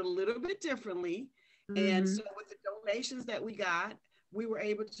to do it a little bit differently. Mm-hmm. And so with the donations that we got, we were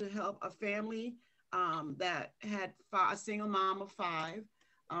able to help a family that had a single mom of 5.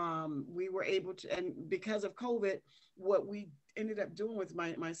 We were able to, and because of COVID, what we ended up doing with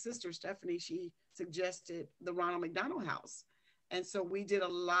my sister, Tiffany, she suggested the Ronald McDonald House. And so we did a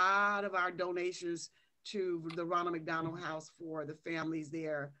lot of our donations to the Ronald McDonald House for the families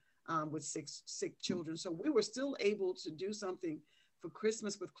there with sick children. So we were still able to do something for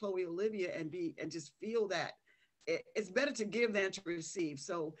Christmas with Chloe-Olivia and just feel that it's better to give than to receive.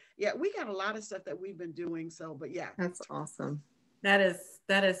 So yeah, we got a lot of stuff that we've been doing. So, but yeah. That's awesome. That is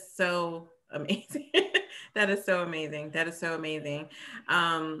so amazing. That is so amazing.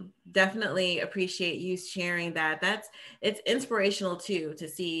 Definitely appreciate you sharing that. It's inspirational too, to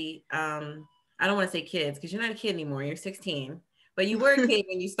see, I don't want to say kids, because you're not a kid anymore. You're 16, but you were a kid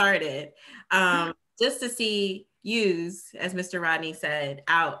when you started. Just to see yous, as Mr. Rodney said,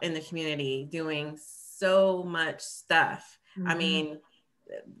 out in the community doing so much stuff. Mm-hmm. I mean,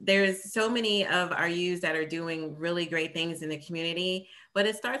 there's so many of our youths that are doing really great things in the community, but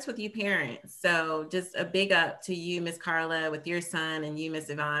it starts with you parents. So just a big up to you, Miss Carla, with your son, and you, Miss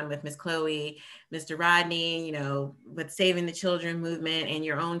Yvonne, with Miss Chloe, Mr. Rodney, with Saving the Children movement and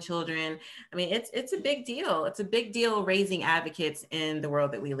your own children. I mean, it's a big deal. It's a big deal raising advocates in the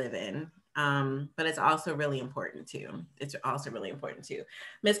world that we live in. But it's also really important too.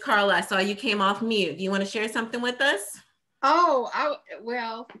 Miss Carla, I saw you came off mute. Do you want to share something with us? Oh,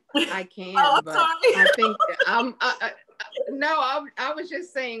 well, I can, but I think No, I was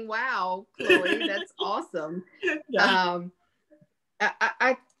just saying, wow, Chloe, that's awesome. Yeah.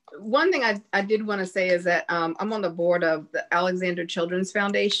 One thing I did want to say is that I'm on the board of the Alexander Children's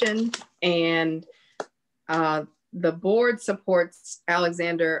Foundation, and the board supports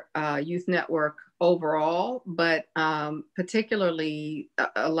Alexander Youth Network overall, but particularly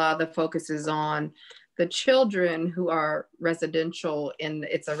a lot of the focus is on the children who are residential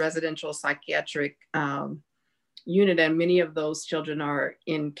it's a residential psychiatric unit, and many of those children are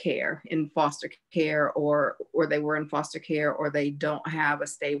in foster care, or they were in foster care, or they don't have a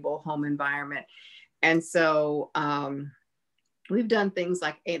stable home environment. And so we've done things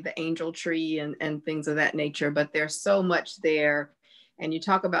like the Angel Tree and things of that nature, but there's so much there. And you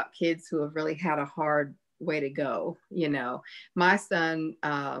talk about kids who have really had a hard way to go. You know, my son,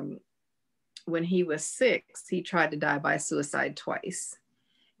 when he was 6, he tried to die by suicide twice.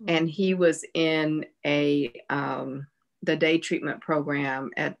 And he was in the day treatment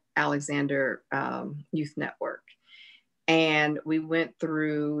program at Alexander Youth Network. And we went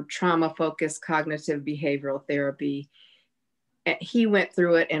through trauma-focused cognitive behavioral therapy. He went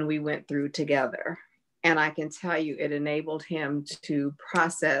through it and we went through together. And I can tell you, it enabled him to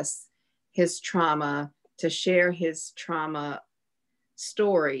process his trauma, to share his trauma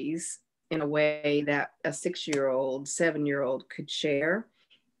stories in a way that a 6-year-old, 7-year-old could share.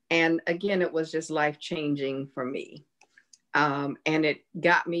 And again, it was just life-changing for me. And it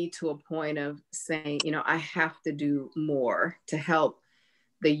got me to a point of saying, you know, I have to do more to help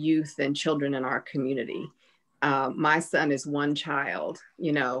the youth and children in our community. My son is one child.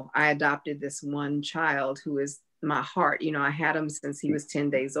 You know, I adopted this one child who is my heart. You know, I had him since he was 10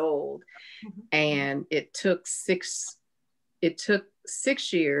 days old. And it took 6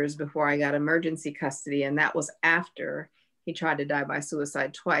 years before I got emergency custody. And that was after he tried to die by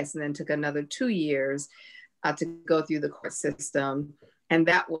suicide twice, and then took another 2 years to go through the court system. And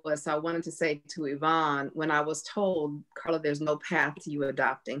that was, I wanted to say to Yvonne, when I was told, Carla, there's no path to you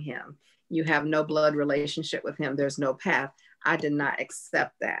adopting him. You have no blood relationship with him. There's no path. I did not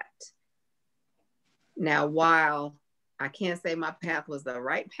accept that. Now, while I can't say my path was the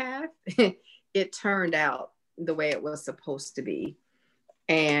right path, it turned out the way it was supposed to be.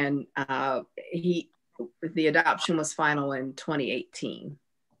 And the adoption was final in 2018,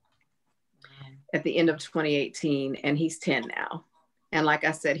 at the end of 2018, and he's 10 now. And like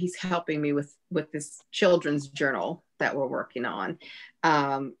I said, he's helping me with this children's journal that we're working on.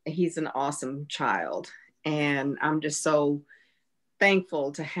 He's an awesome child, and I'm just so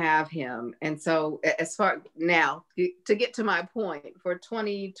thankful to have him. And so as far now, to get to my point, for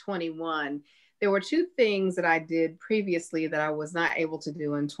 2021, there were 2 things that I did previously that I was not able to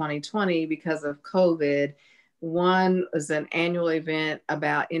do in 2020 because of COVID. One was an annual event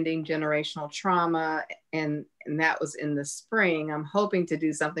about ending generational trauma, and that was in the spring. I'm hoping to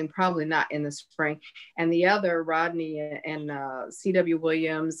do something, probably not in the spring. And the other, Rodney and C.W.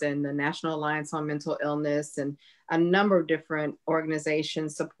 Williams and the National Alliance on Mental Illness and a number of different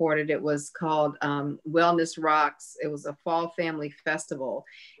organizations supported. It was called Wellness Rocks. It was a fall family festival.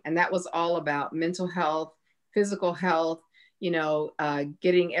 And that was all about mental health, physical health, you know,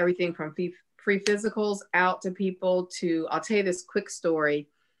 getting everything from free physicals out to people to, I'll tell you this quick story.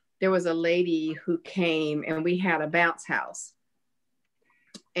 There was a lady who came, and we had a bounce house,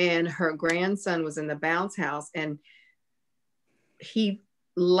 and her grandson was in the bounce house, and he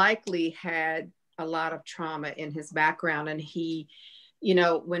likely had a lot of trauma in his background. And he, you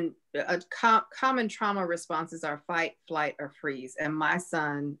know, when common trauma responses are fight, flight, or freeze. And my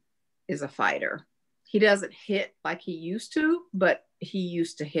son is a fighter. He doesn't hit like he used to, but he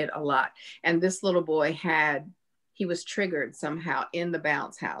used to hit a lot. And this little boy he was triggered somehow in the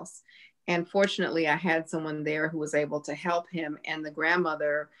bounce house. And fortunately, I had someone there who was able to help him. And the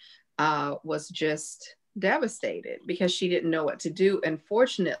grandmother was just devastated because she didn't know what to do. And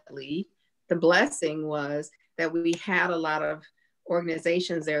fortunately, the blessing was that we had a lot of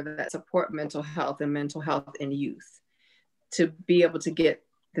organizations there that support mental health and mental health in youth to be able to get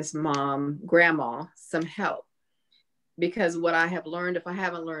this grandma, some help. Because what I have learned, if I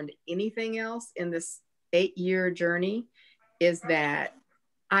haven't learned anything else in this 8-year journey, is that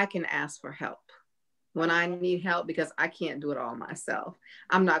I can ask for help when I need help, because I can't do it all myself.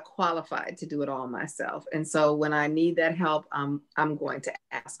 I'm not qualified to do it all myself. And so when I need that help, I'm going to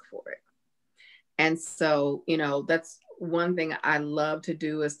ask for it. And so, you know, that's one thing I love to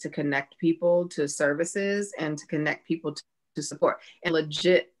do, is to connect people to services and to connect people to support and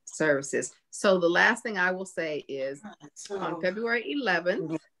legit services. So the last thing I will say is on February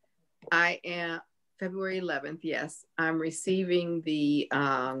 11th, February 11th, yes, I'm receiving the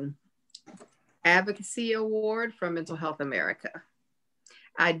Advocacy Award from Mental Health America.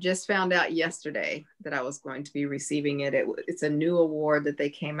 I just found out yesterday that I was going to be receiving it. It's a new award that they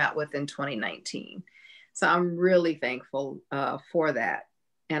came out with in 2019. So I'm really thankful for that.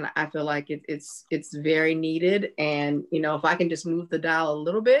 And I feel like it's very needed. And, you know, if I can just move the dial a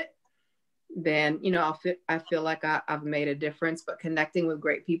little bit, then, you know, I feel like I've made a difference. But connecting with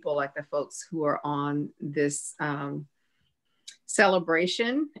great people like the folks who are on this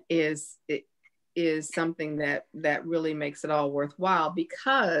celebration is something that really makes it all worthwhile,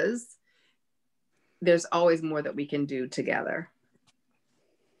 because there's always more that we can do together.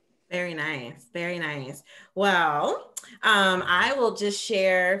 Very nice. Very nice. Well, I will just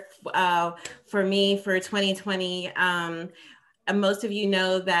share for me for 2020. Most of you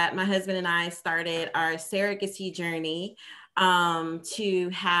know that my husband and I started our surrogacy journey to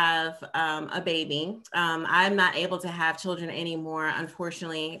have a baby. I'm not able to have children anymore,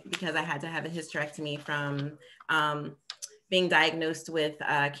 unfortunately, because I had to have a hysterectomy from being diagnosed with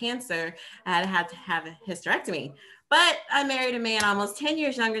cancer. I had to have a hysterectomy. But I married a man almost 10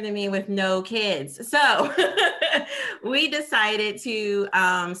 years younger than me with no kids. So we decided to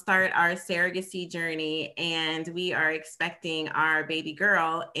start our surrogacy journey, and we are expecting our baby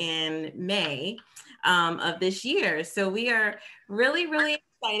girl in May of this year. So we are really, really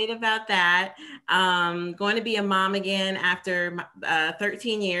excited about that. Going to be a mom again after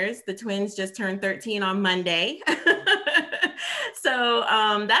 13 years. The twins just turned 13 on Monday. So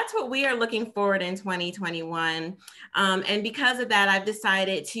that's what we are looking forward in 2021. And because of that, I've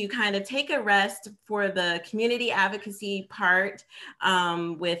decided to kind of take a rest for the community advocacy part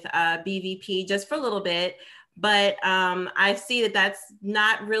with BVP just for a little bit. But I see that that's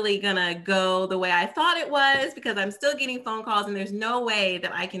not really gonna go the way I thought it was, because I'm still getting phone calls, and there's no way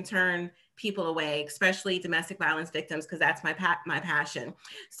that I can turn people away, especially domestic violence victims, because that's my passion.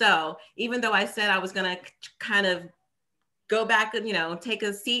 So even though I said I was gonna kind of go back and, you know, take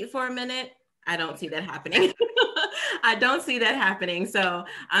a seat for a minute, I don't see that happening. I don't see that happening. So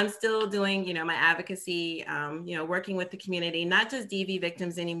I'm still doing, you know, my advocacy, you know, working with the community, not just DV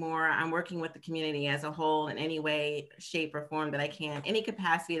victims anymore. I'm working with the community as a whole in any way, shape, or form that I can. Any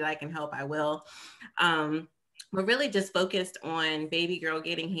capacity that I can help, I will. We're really just focused on baby girl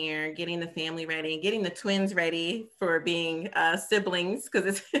getting here, getting the family ready, getting the twins ready for being siblings,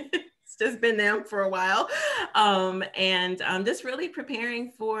 because it's just been them for a while. And just really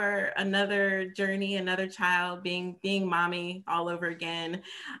preparing for another journey, another child, being mommy all over again,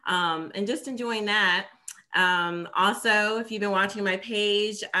 and just enjoying that. Also, if you've been watching my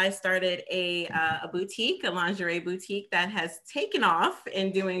page, I started a boutique, a lingerie boutique that has taken off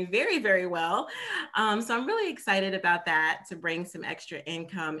and doing very, very well. So I'm really excited about that, to bring some extra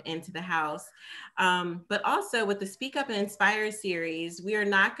income into the house. But also with the Speak Up and Inspire series, we are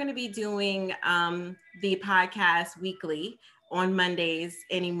not going to be doing the podcast weekly on Mondays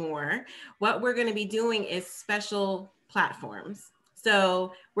anymore. What we're going to be doing is special platforms.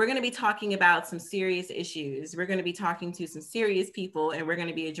 So we're going to be talking about some serious issues. We're going to be talking to some serious people, and we're going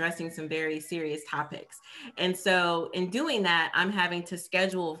to be addressing some very serious topics. And so in doing that, I'm having to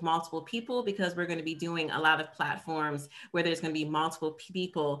schedule multiple people, because we're going to be doing a lot of platforms where there's going to be multiple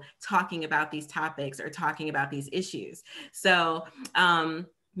people talking about these topics or talking about these issues. So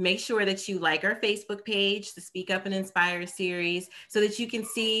make sure that you like our Facebook page, the Speak Up and Inspire series, so that you can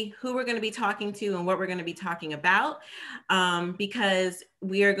see who we're going to be talking to and what we're going to be talking about, because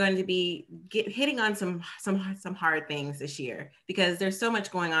we are going to be hitting on some hard things this year, because there's so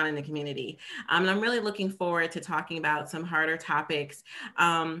much going on in the community. And I'm really looking forward to talking about some harder topics.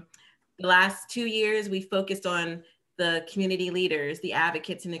 The last 2 years, we focused on the community leaders, the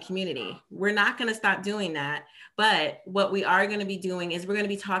advocates in the community. We're not going to stop doing that. But what we are going to be doing is we're going to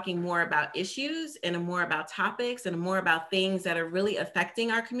be talking more about issues and more about topics and more about things that are really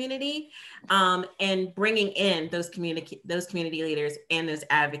affecting our community, and bringing in those community leaders and those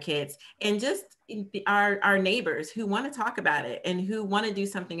advocates, and just our neighbors who want to talk about it and who want to do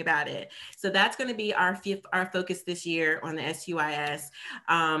something about it. So that's going to be our focus this year on the SUIS.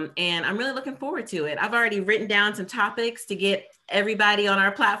 And I'm really looking forward to it. I've already written down some topics to get everybody on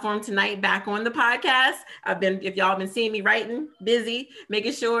our platform tonight back on the podcast. If y'all been seeing me writing, busy,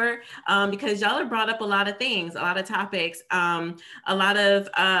 making sure, because y'all have brought up a lot of things, a lot of topics, a lot of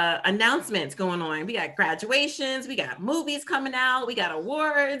announcements going on. We got graduations, we got movies coming out, we got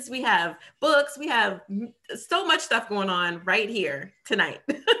awards, we have books, we have so much stuff going on right here tonight.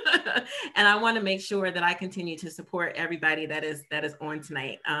 And I want to make sure that I continue to support everybody that is on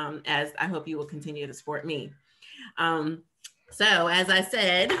tonight, as I hope you will continue to support me. So as I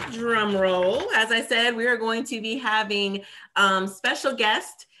said, drum roll, as I said, we are going to be having special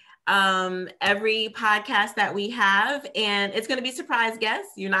guests every podcast that we have, and it's going to be surprise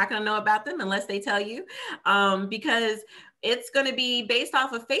guests. You're not going to know about them unless they tell you, because it's going to be based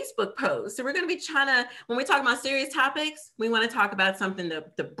off of Facebook posts. So we're going to be trying to, when we talk about serious topics, we want to talk about something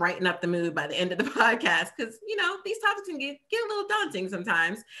to brighten up the mood by the end of the podcast. Because, you know, these topics can get a little daunting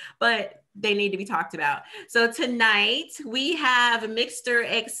sometimes, but they need to be talked about. So tonight we have Mr.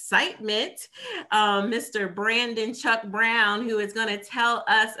 XCitement, Mr. Brandon Chuck Brown, who is going to tell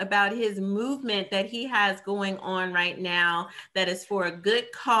us about his movement that he has going on right now that is for a good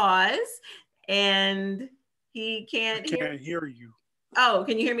cause. And he can't hear you. Oh,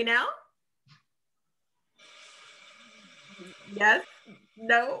 can you hear me now? Yes?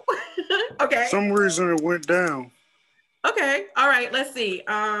 No? Okay. For some reason it went down. Okay. All right. Let's see.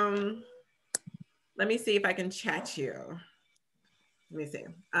 Let me see if I can chat you. Let me see.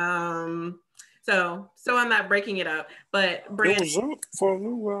 So I'm not breaking it up, but Brandon. It was up for a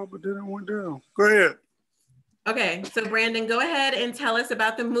little while, but then it went down. Go ahead. Okay, so Brandon, go ahead and tell us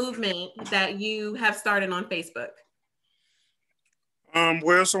about the movement that you have started on Facebook.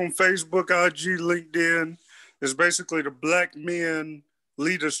 Well, it's on Facebook, IG, LinkedIn. It's basically the Black Men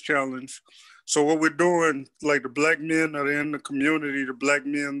Leaders Challenge. So what we're doing, like the Black men that are in the community, the Black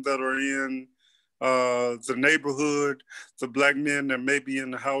men that are in the neighborhood, the Black men that may be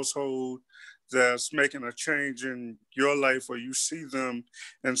in the household, that's making a change in your life, or you see them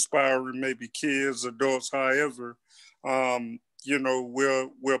inspiring maybe kids, adults, however, you know,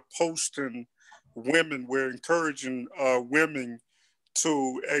 we're posting women, we're encouraging women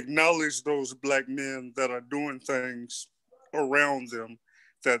to acknowledge those Black men that are doing things around them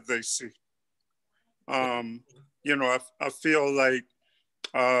that they see. You know, I feel like,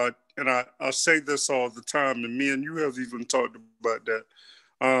 and I say this all the time, and me and you have even talked about that.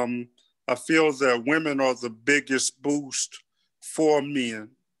 I feel that women are the biggest boost for men.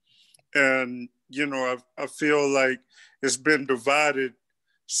 And, you know, I feel like it's been divided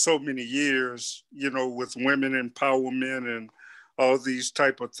so many years, you know, with women empowerment and all these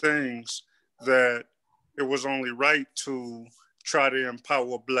type of things, that it was only right to try to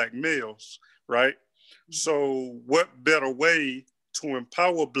empower Black males, right? So what better way to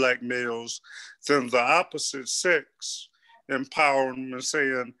empower Black males than the opposite sex empowering them and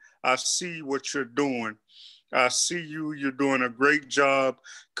saying, I see what you're doing. I see you're doing a great job.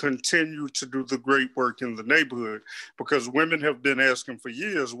 Continue to do the great work in the neighborhood. Because women have been asking for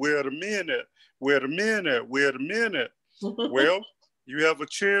years, where are the men at? Where are the men at? Where are the men at? Well, you have a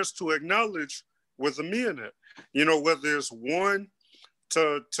chance to acknowledge where the men at. You know, whether it's one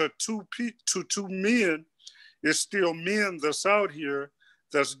to two men, it's still men that's out here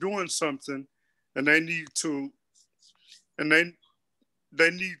that's doing something, and they need to, they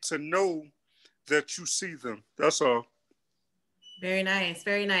need to know that you see them. That's all. Very nice.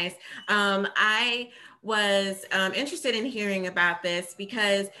 Very nice. I was interested in hearing about this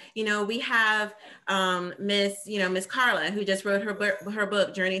because, you know, we have Miss Carla, who just wrote her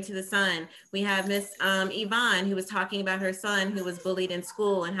book, Journey to the Sun. We have Miss Yvonne, who was talking about her son who was bullied in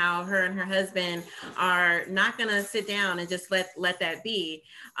school and how her and her husband are not going to sit down and just let that be.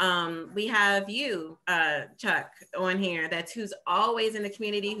 We have you, Chuck, on here, who's always in the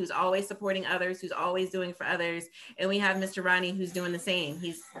community, who's always supporting others, who's always doing for others. And we have Mr. Rodney, who's doing the same.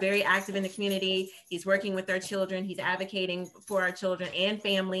 He's very active in the community. He's working with our children. He's advocating for our children and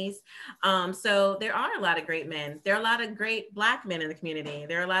families. So there are a lot of great men. There are a lot of great Black men in the community.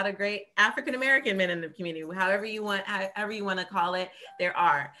 There are a lot of great African-American men in the community. However you want to call it, there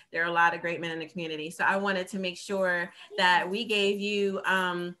are a lot of great men in the community. So I wanted to make sure that we gave you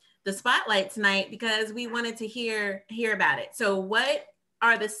the spotlight tonight because we wanted to hear about it. So what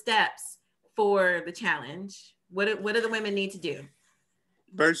are the steps for the challenge? What do the women need to do?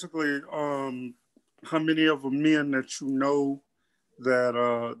 Basically, how many of the men that you know that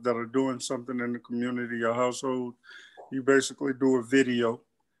are doing something in the community or household, you basically do a video.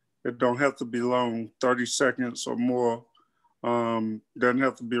 It don't have to be long, 30 seconds or more. Doesn't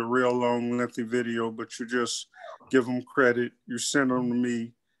have to be a real long, lengthy video, but you just give them credit. You send them to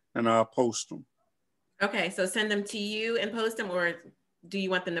me and I'll post them. Okay, so send them to you and post them, or do you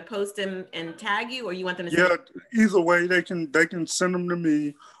want them to post them and tag you, or you want them to send them? Either way, they can send them to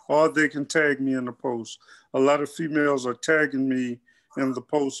me, or they can tag me in the post. A lot of females are tagging me in the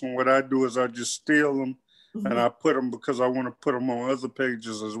post, and what I do is I just steal them and I put them because I want to put them on other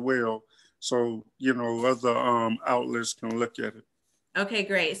pages as well. So, you know, other outlets can look at it. Okay,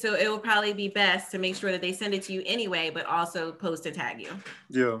 great. So it will probably be best to make sure that they send it to you anyway, but also post and tag you.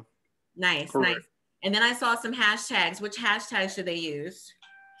 Yeah. Nice, correct. Nice. And then I saw some hashtags. Which hashtags should they use?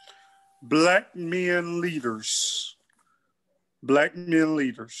 Black Men Leaders. Black men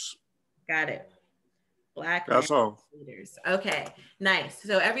leaders. Got it. Black That's men all. leaders. Okay, nice.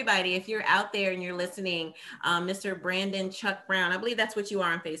 So everybody, if you're out there and you're listening, Mr. Brandon Chuck Brown, I believe that's what you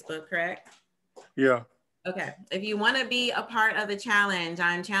are on Facebook, correct? Yeah. Okay. If you want to be a part of the challenge,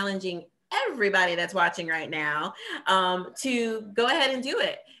 I'm challenging everybody that's watching right now to go ahead and do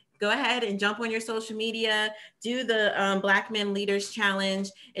it. Go ahead and jump on your social media, do the Black Men Leaders Challenge.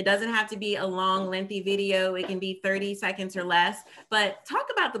 It doesn't have to be a long, lengthy video. It can be 30 seconds or less, but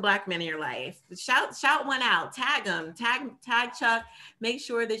talk about the Black men in your life. Shout one out, tag them, tag Chuck. Make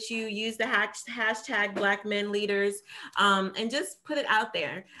sure that you use the hashtag Black Men Leaders and just put it out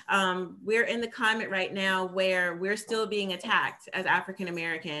there. We're in the climate right now where we're still being attacked as African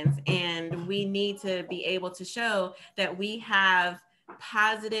Americans, and we need to be able to show that we have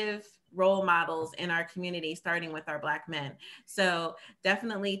positive role models in our community, starting with our Black men. So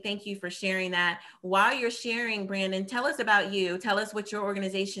definitely thank you for sharing that. While you're sharing, Brandon, tell us about you. Tell us what your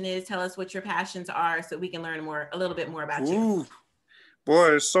organization is. Tell us what your passions are so we can learn a little bit more about you.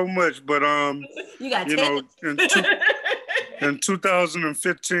 Boy, it's so much, but you got in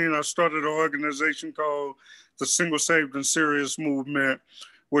 2015, I started an organization called the Single, Saved, and Serious Movement,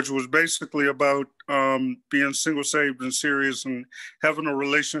 which was basically about being single, saved, and serious, and having a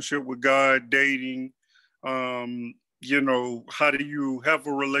relationship with God, dating. How do you have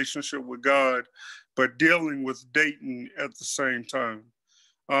a relationship with God, but dealing with dating at the same time?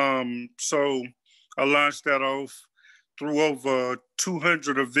 So I launched that off through over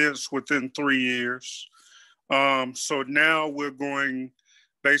 200 events within 3 years. So now we're going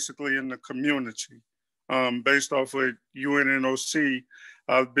basically in the community. Based off of UNNOC,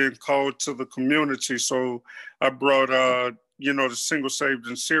 I've been called to the community. So I brought, the Single, Saved,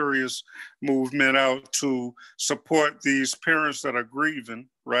 and Serious movement out to support these parents that are grieving,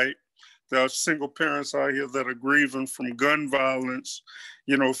 right? There are single parents out here that are grieving from gun violence,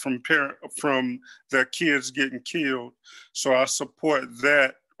 from their kids getting killed. So I support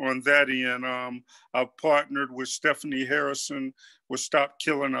that on that end. I've partnered with Stephanie Harrison with Stop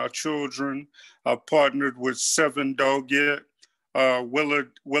Killing Our Children. I've partnered with 7 Doggett,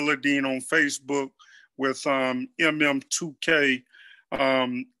 Willardine on Facebook with MM2K.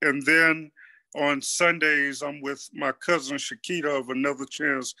 And then on Sundays, I'm with my cousin Shakita of Another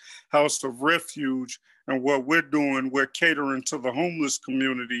Chance House of Refuge. And what we're doing, we're catering to the homeless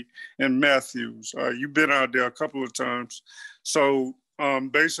community in Matthews. You've been out there a couple of times. So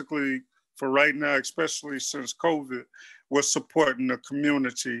basically, for right now, especially since COVID, we're supporting the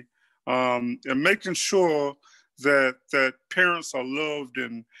community and making sure that parents are loved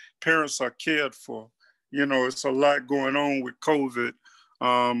and parents are cared for. It's a lot going on with COVID,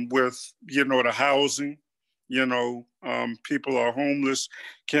 with, the housing, people are homeless,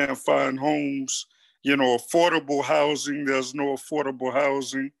 can't find homes, affordable housing, there's no affordable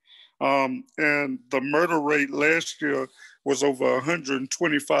housing. And the murder rate last year was over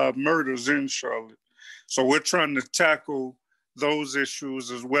 125 murders in Charlotte. So we're trying to tackle those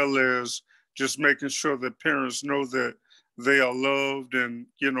issues as well as just making sure that parents know that they are loved and,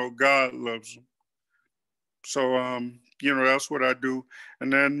 God loves them. So, that's what I do.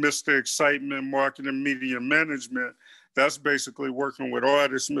 And then Mr. XCitement, Marketing Media Management, that's basically working with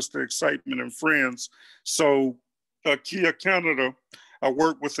artists, Mr. XCitement and friends. So Kia Canada, I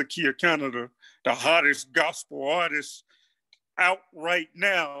work with Kia Canada, the hottest gospel artist out right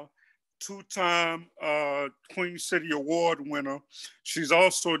now, 2-time Queen City Award winner. She's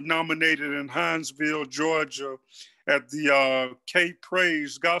also nominated in Hinesville, Georgia at the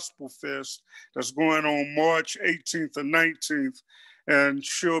K-Praise Gospel Fest that's going on March 18th and 19th. And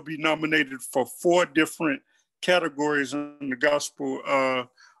she'll be nominated for 4 different categories in the gospel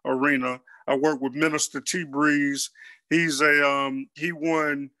arena. I work with Minister T. Breeze. He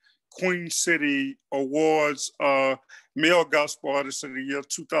won Queen City Awards Male Gospel Artist of the Year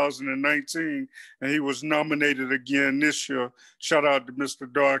 2019, and he was nominated again this year. Shout out to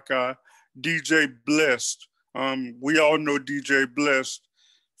Mr. Dark Eye. DJ Blessed. We all know DJ Blessed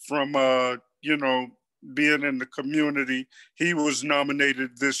from, being in the community. He was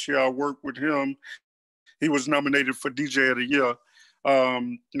nominated this year. I worked with him. He was nominated for DJ of the Year.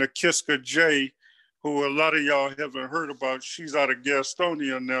 Nakiska J, who a lot of y'all haven't heard about, she's out of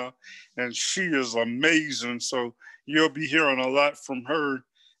Gastonia now, and she is amazing. So you'll be hearing a lot from her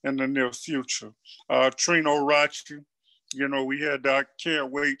in the near future. Trino Rachi, we had that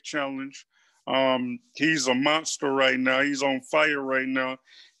Can't Wait challenge. He's a monster right now. He's on fire right now.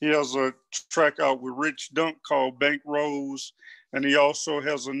 He has a track out with Rich Dunk called Bank Rose, and he also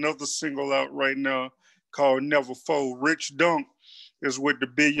has another single out right now called Never Fold. Rich Dunk is with the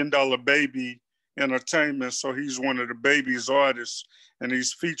 $1 Billion Baby entertainment. So he's one of the baby's artists, and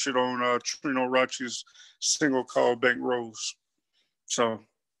he's featured on Trino Rocci's single called Bank Rose. So,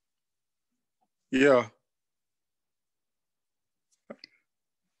 yeah.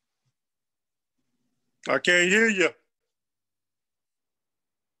 I can't hear you.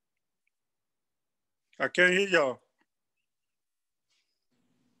 I can't hear y'all.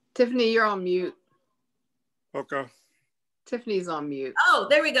 Tiffany, you're on mute. Okay. Tiffany's on mute. Oh,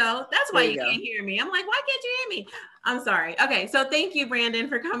 there we go. That's why you go. can't hear me. I'm like, why can't you hear me? I'm sorry. Okay, so thank you, Brandon,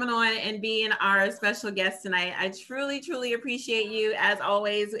 for coming on and being our special guest tonight. I truly, truly appreciate you. As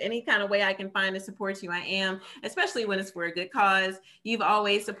always, any kind of way I can find to support you, I am, especially when it's for a good cause. You've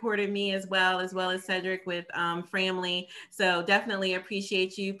always supported me as well as Cedric with Family. So definitely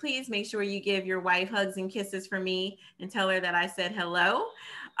appreciate you. Please make sure you give your wife hugs and kisses for me and tell her that I said hello.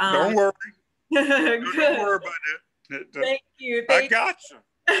 Don't worry. Good. Don't worry about that. Thank you. I got you.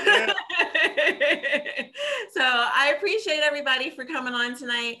 Yeah. So I appreciate everybody for coming on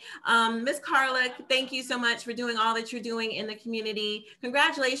tonight. Miss Carla, thank you so much for doing all that you're doing in the community.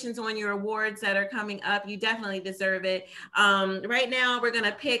 Congratulations on your awards that are coming up. You definitely deserve it. Right now, we're going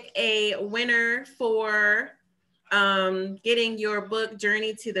to pick a winner for getting your book,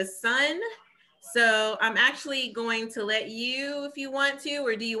 Journey to the Sun. So I'm actually going to let you, if you want to,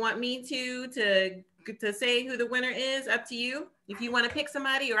 or do you want me to say who the winner is? Up to you. If you want to pick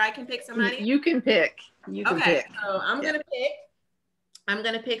somebody, or I can pick somebody. You can pick. You can pick. So I'm gonna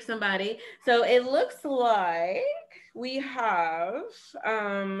pick somebody. So it looks like we have.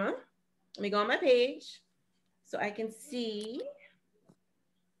 Let me go on my page so I can see.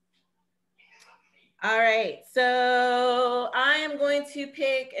 All right, so I am going to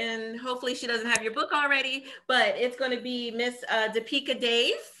pick, and hopefully she doesn't have your book already, but it's going to be Miss Depika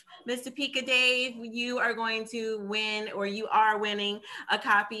Dave. Miss Topeka Dave, you are going to win, or you are winning, a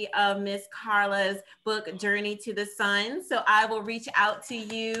copy of Miss Carla's book, Journey to the Sun. So I will reach out to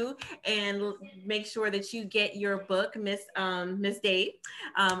you and make sure that you get your book, Miss Dave.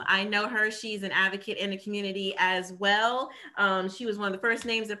 I know her. She's an advocate in the community as well. She was one of the first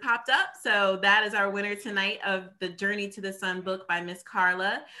names that popped up. So that is our winner tonight of the Journey to the Sun book by Miss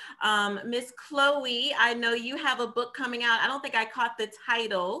Carla. Miss Chloe, I know you have a book coming out. I don't think I caught the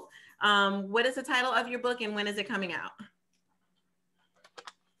title. What is the title of your book and when is it coming out?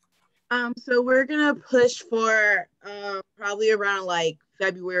 So we're gonna push for probably around like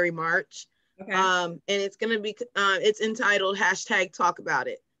February, March. Okay. And it's gonna be it's entitled #Talk About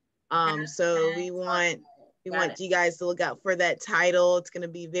It. So we want you guys to look out for that title. It's gonna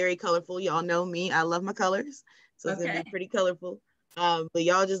be very colorful. Y'all know me, I love my colors, so it's gonna be pretty colorful. But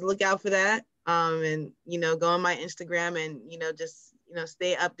y'all just look out for that. And go on my Instagram and just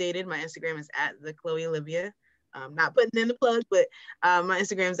stay updated. My Instagram is at the Chloe-Olivia. Not putting in the plug, but my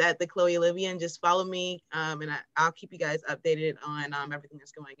Instagram is at the Chloe-Olivia, and just follow me. And I'll keep you guys updated on everything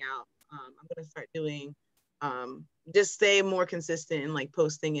that's going out. I'm gonna start doing just stay more consistent in like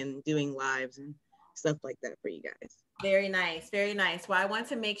posting and doing lives and stuff like that for you guys. Very nice, very nice. Well, I want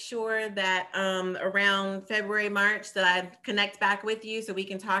to make sure that around February, March, that I connect back with you so we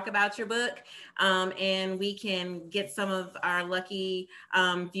can talk about your book, and we can get some of our lucky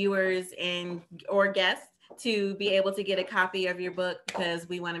viewers or guests to be able to get a copy of your book, because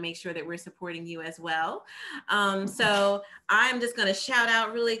we want to make sure that we're supporting you as well. So I'm just going to shout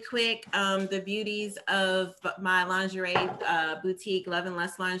out really quick the beauties of my lingerie boutique, Love and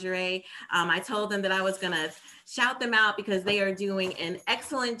Lust Lingerie. I told them that I was going to shout them out because they are doing an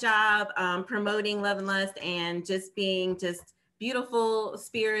excellent job promoting Love and Lust and just being beautiful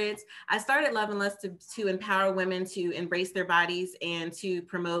spirits. I started Love and Lust to empower women to embrace their bodies and to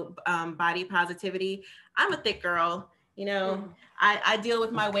promote body positivity. I'm a thick girl, I deal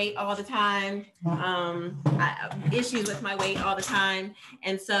with my weight all the time, issues with my weight all the time.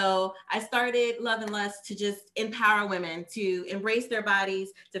 And so I started Love and Lust to just empower women to embrace their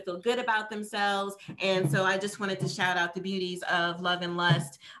bodies, to feel good about themselves. And so I just wanted to shout out the beauties of Love and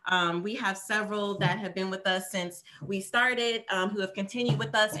Lust. We have several that have been with us since we started, who have continued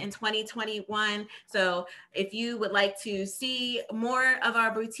with us in 2021. So if you would like to see more of our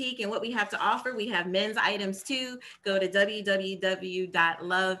boutique and what we have to offer, we have men's items too. Go to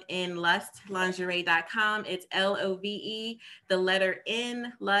www.loveinlustlingerie.com. It's LOVE, the letter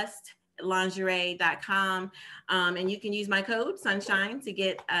N, lust, lingerie.com. And you can use my code Sunshine to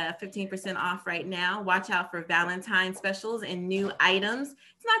get 15% off right now. Watch out for Valentine's specials and new items.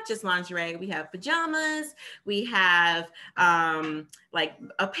 It's not just lingerie. We have pajamas. We have like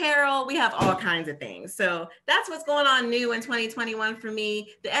apparel. We have all kinds of things. So that's what's going on new in 2021 for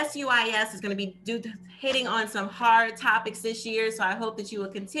me. The SUIS is going to be hitting on some hard topics this year. So I hope that you will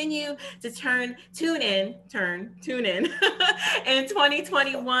continue to tune in in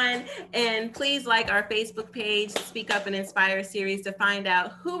 2021. And please like our Facebook page, Speak Up and Inspire series, to find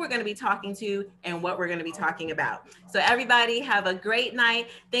out who we're going to be talking to and what we're going to be talking about. So everybody have a great night.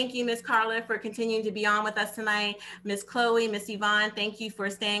 Thank you, Miss Carla, for continuing to be on with us tonight. Miss Chloe, Miss Yvonne, thank you for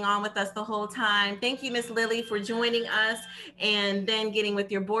staying on with us the whole time. Thank you, Miss Lily, for joining us and then getting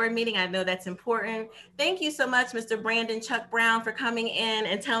with your board meeting. I know that's important. Thank you so much, Mr. Brandon Chuck Brown, for coming in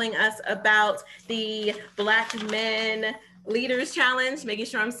and telling us about the Black Men Leaders Challenge, making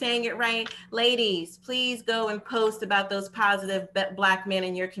sure I'm saying it right. Ladies, please go and post about those positive Black men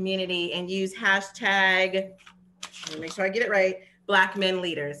in your community and use hashtag, let me make sure I get it right, Black Men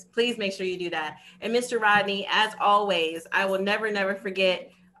Leaders. Please make sure you do that. And Mr. Rodney, as always, I will never forget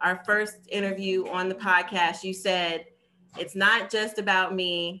our first interview on the podcast. You said, it's not just about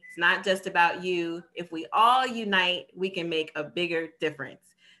me. It's not just about you. If we all unite, we can make a bigger difference.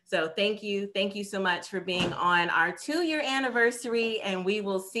 So thank you. Thank you so much for being on our 2-year anniversary, and we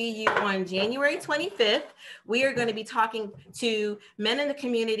will see you on January 25th. We are going to be talking to men in the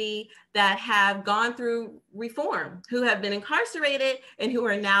community that have gone through reform, who have been incarcerated and who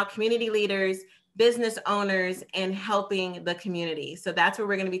are now community leaders, business owners, and helping the community. So that's what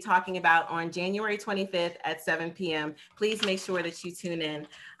we're going to be talking about on January 25th at 7 p.m. Please make sure that you tune in.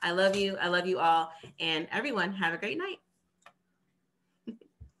 I love you. I love you all. And everyone, have a great night.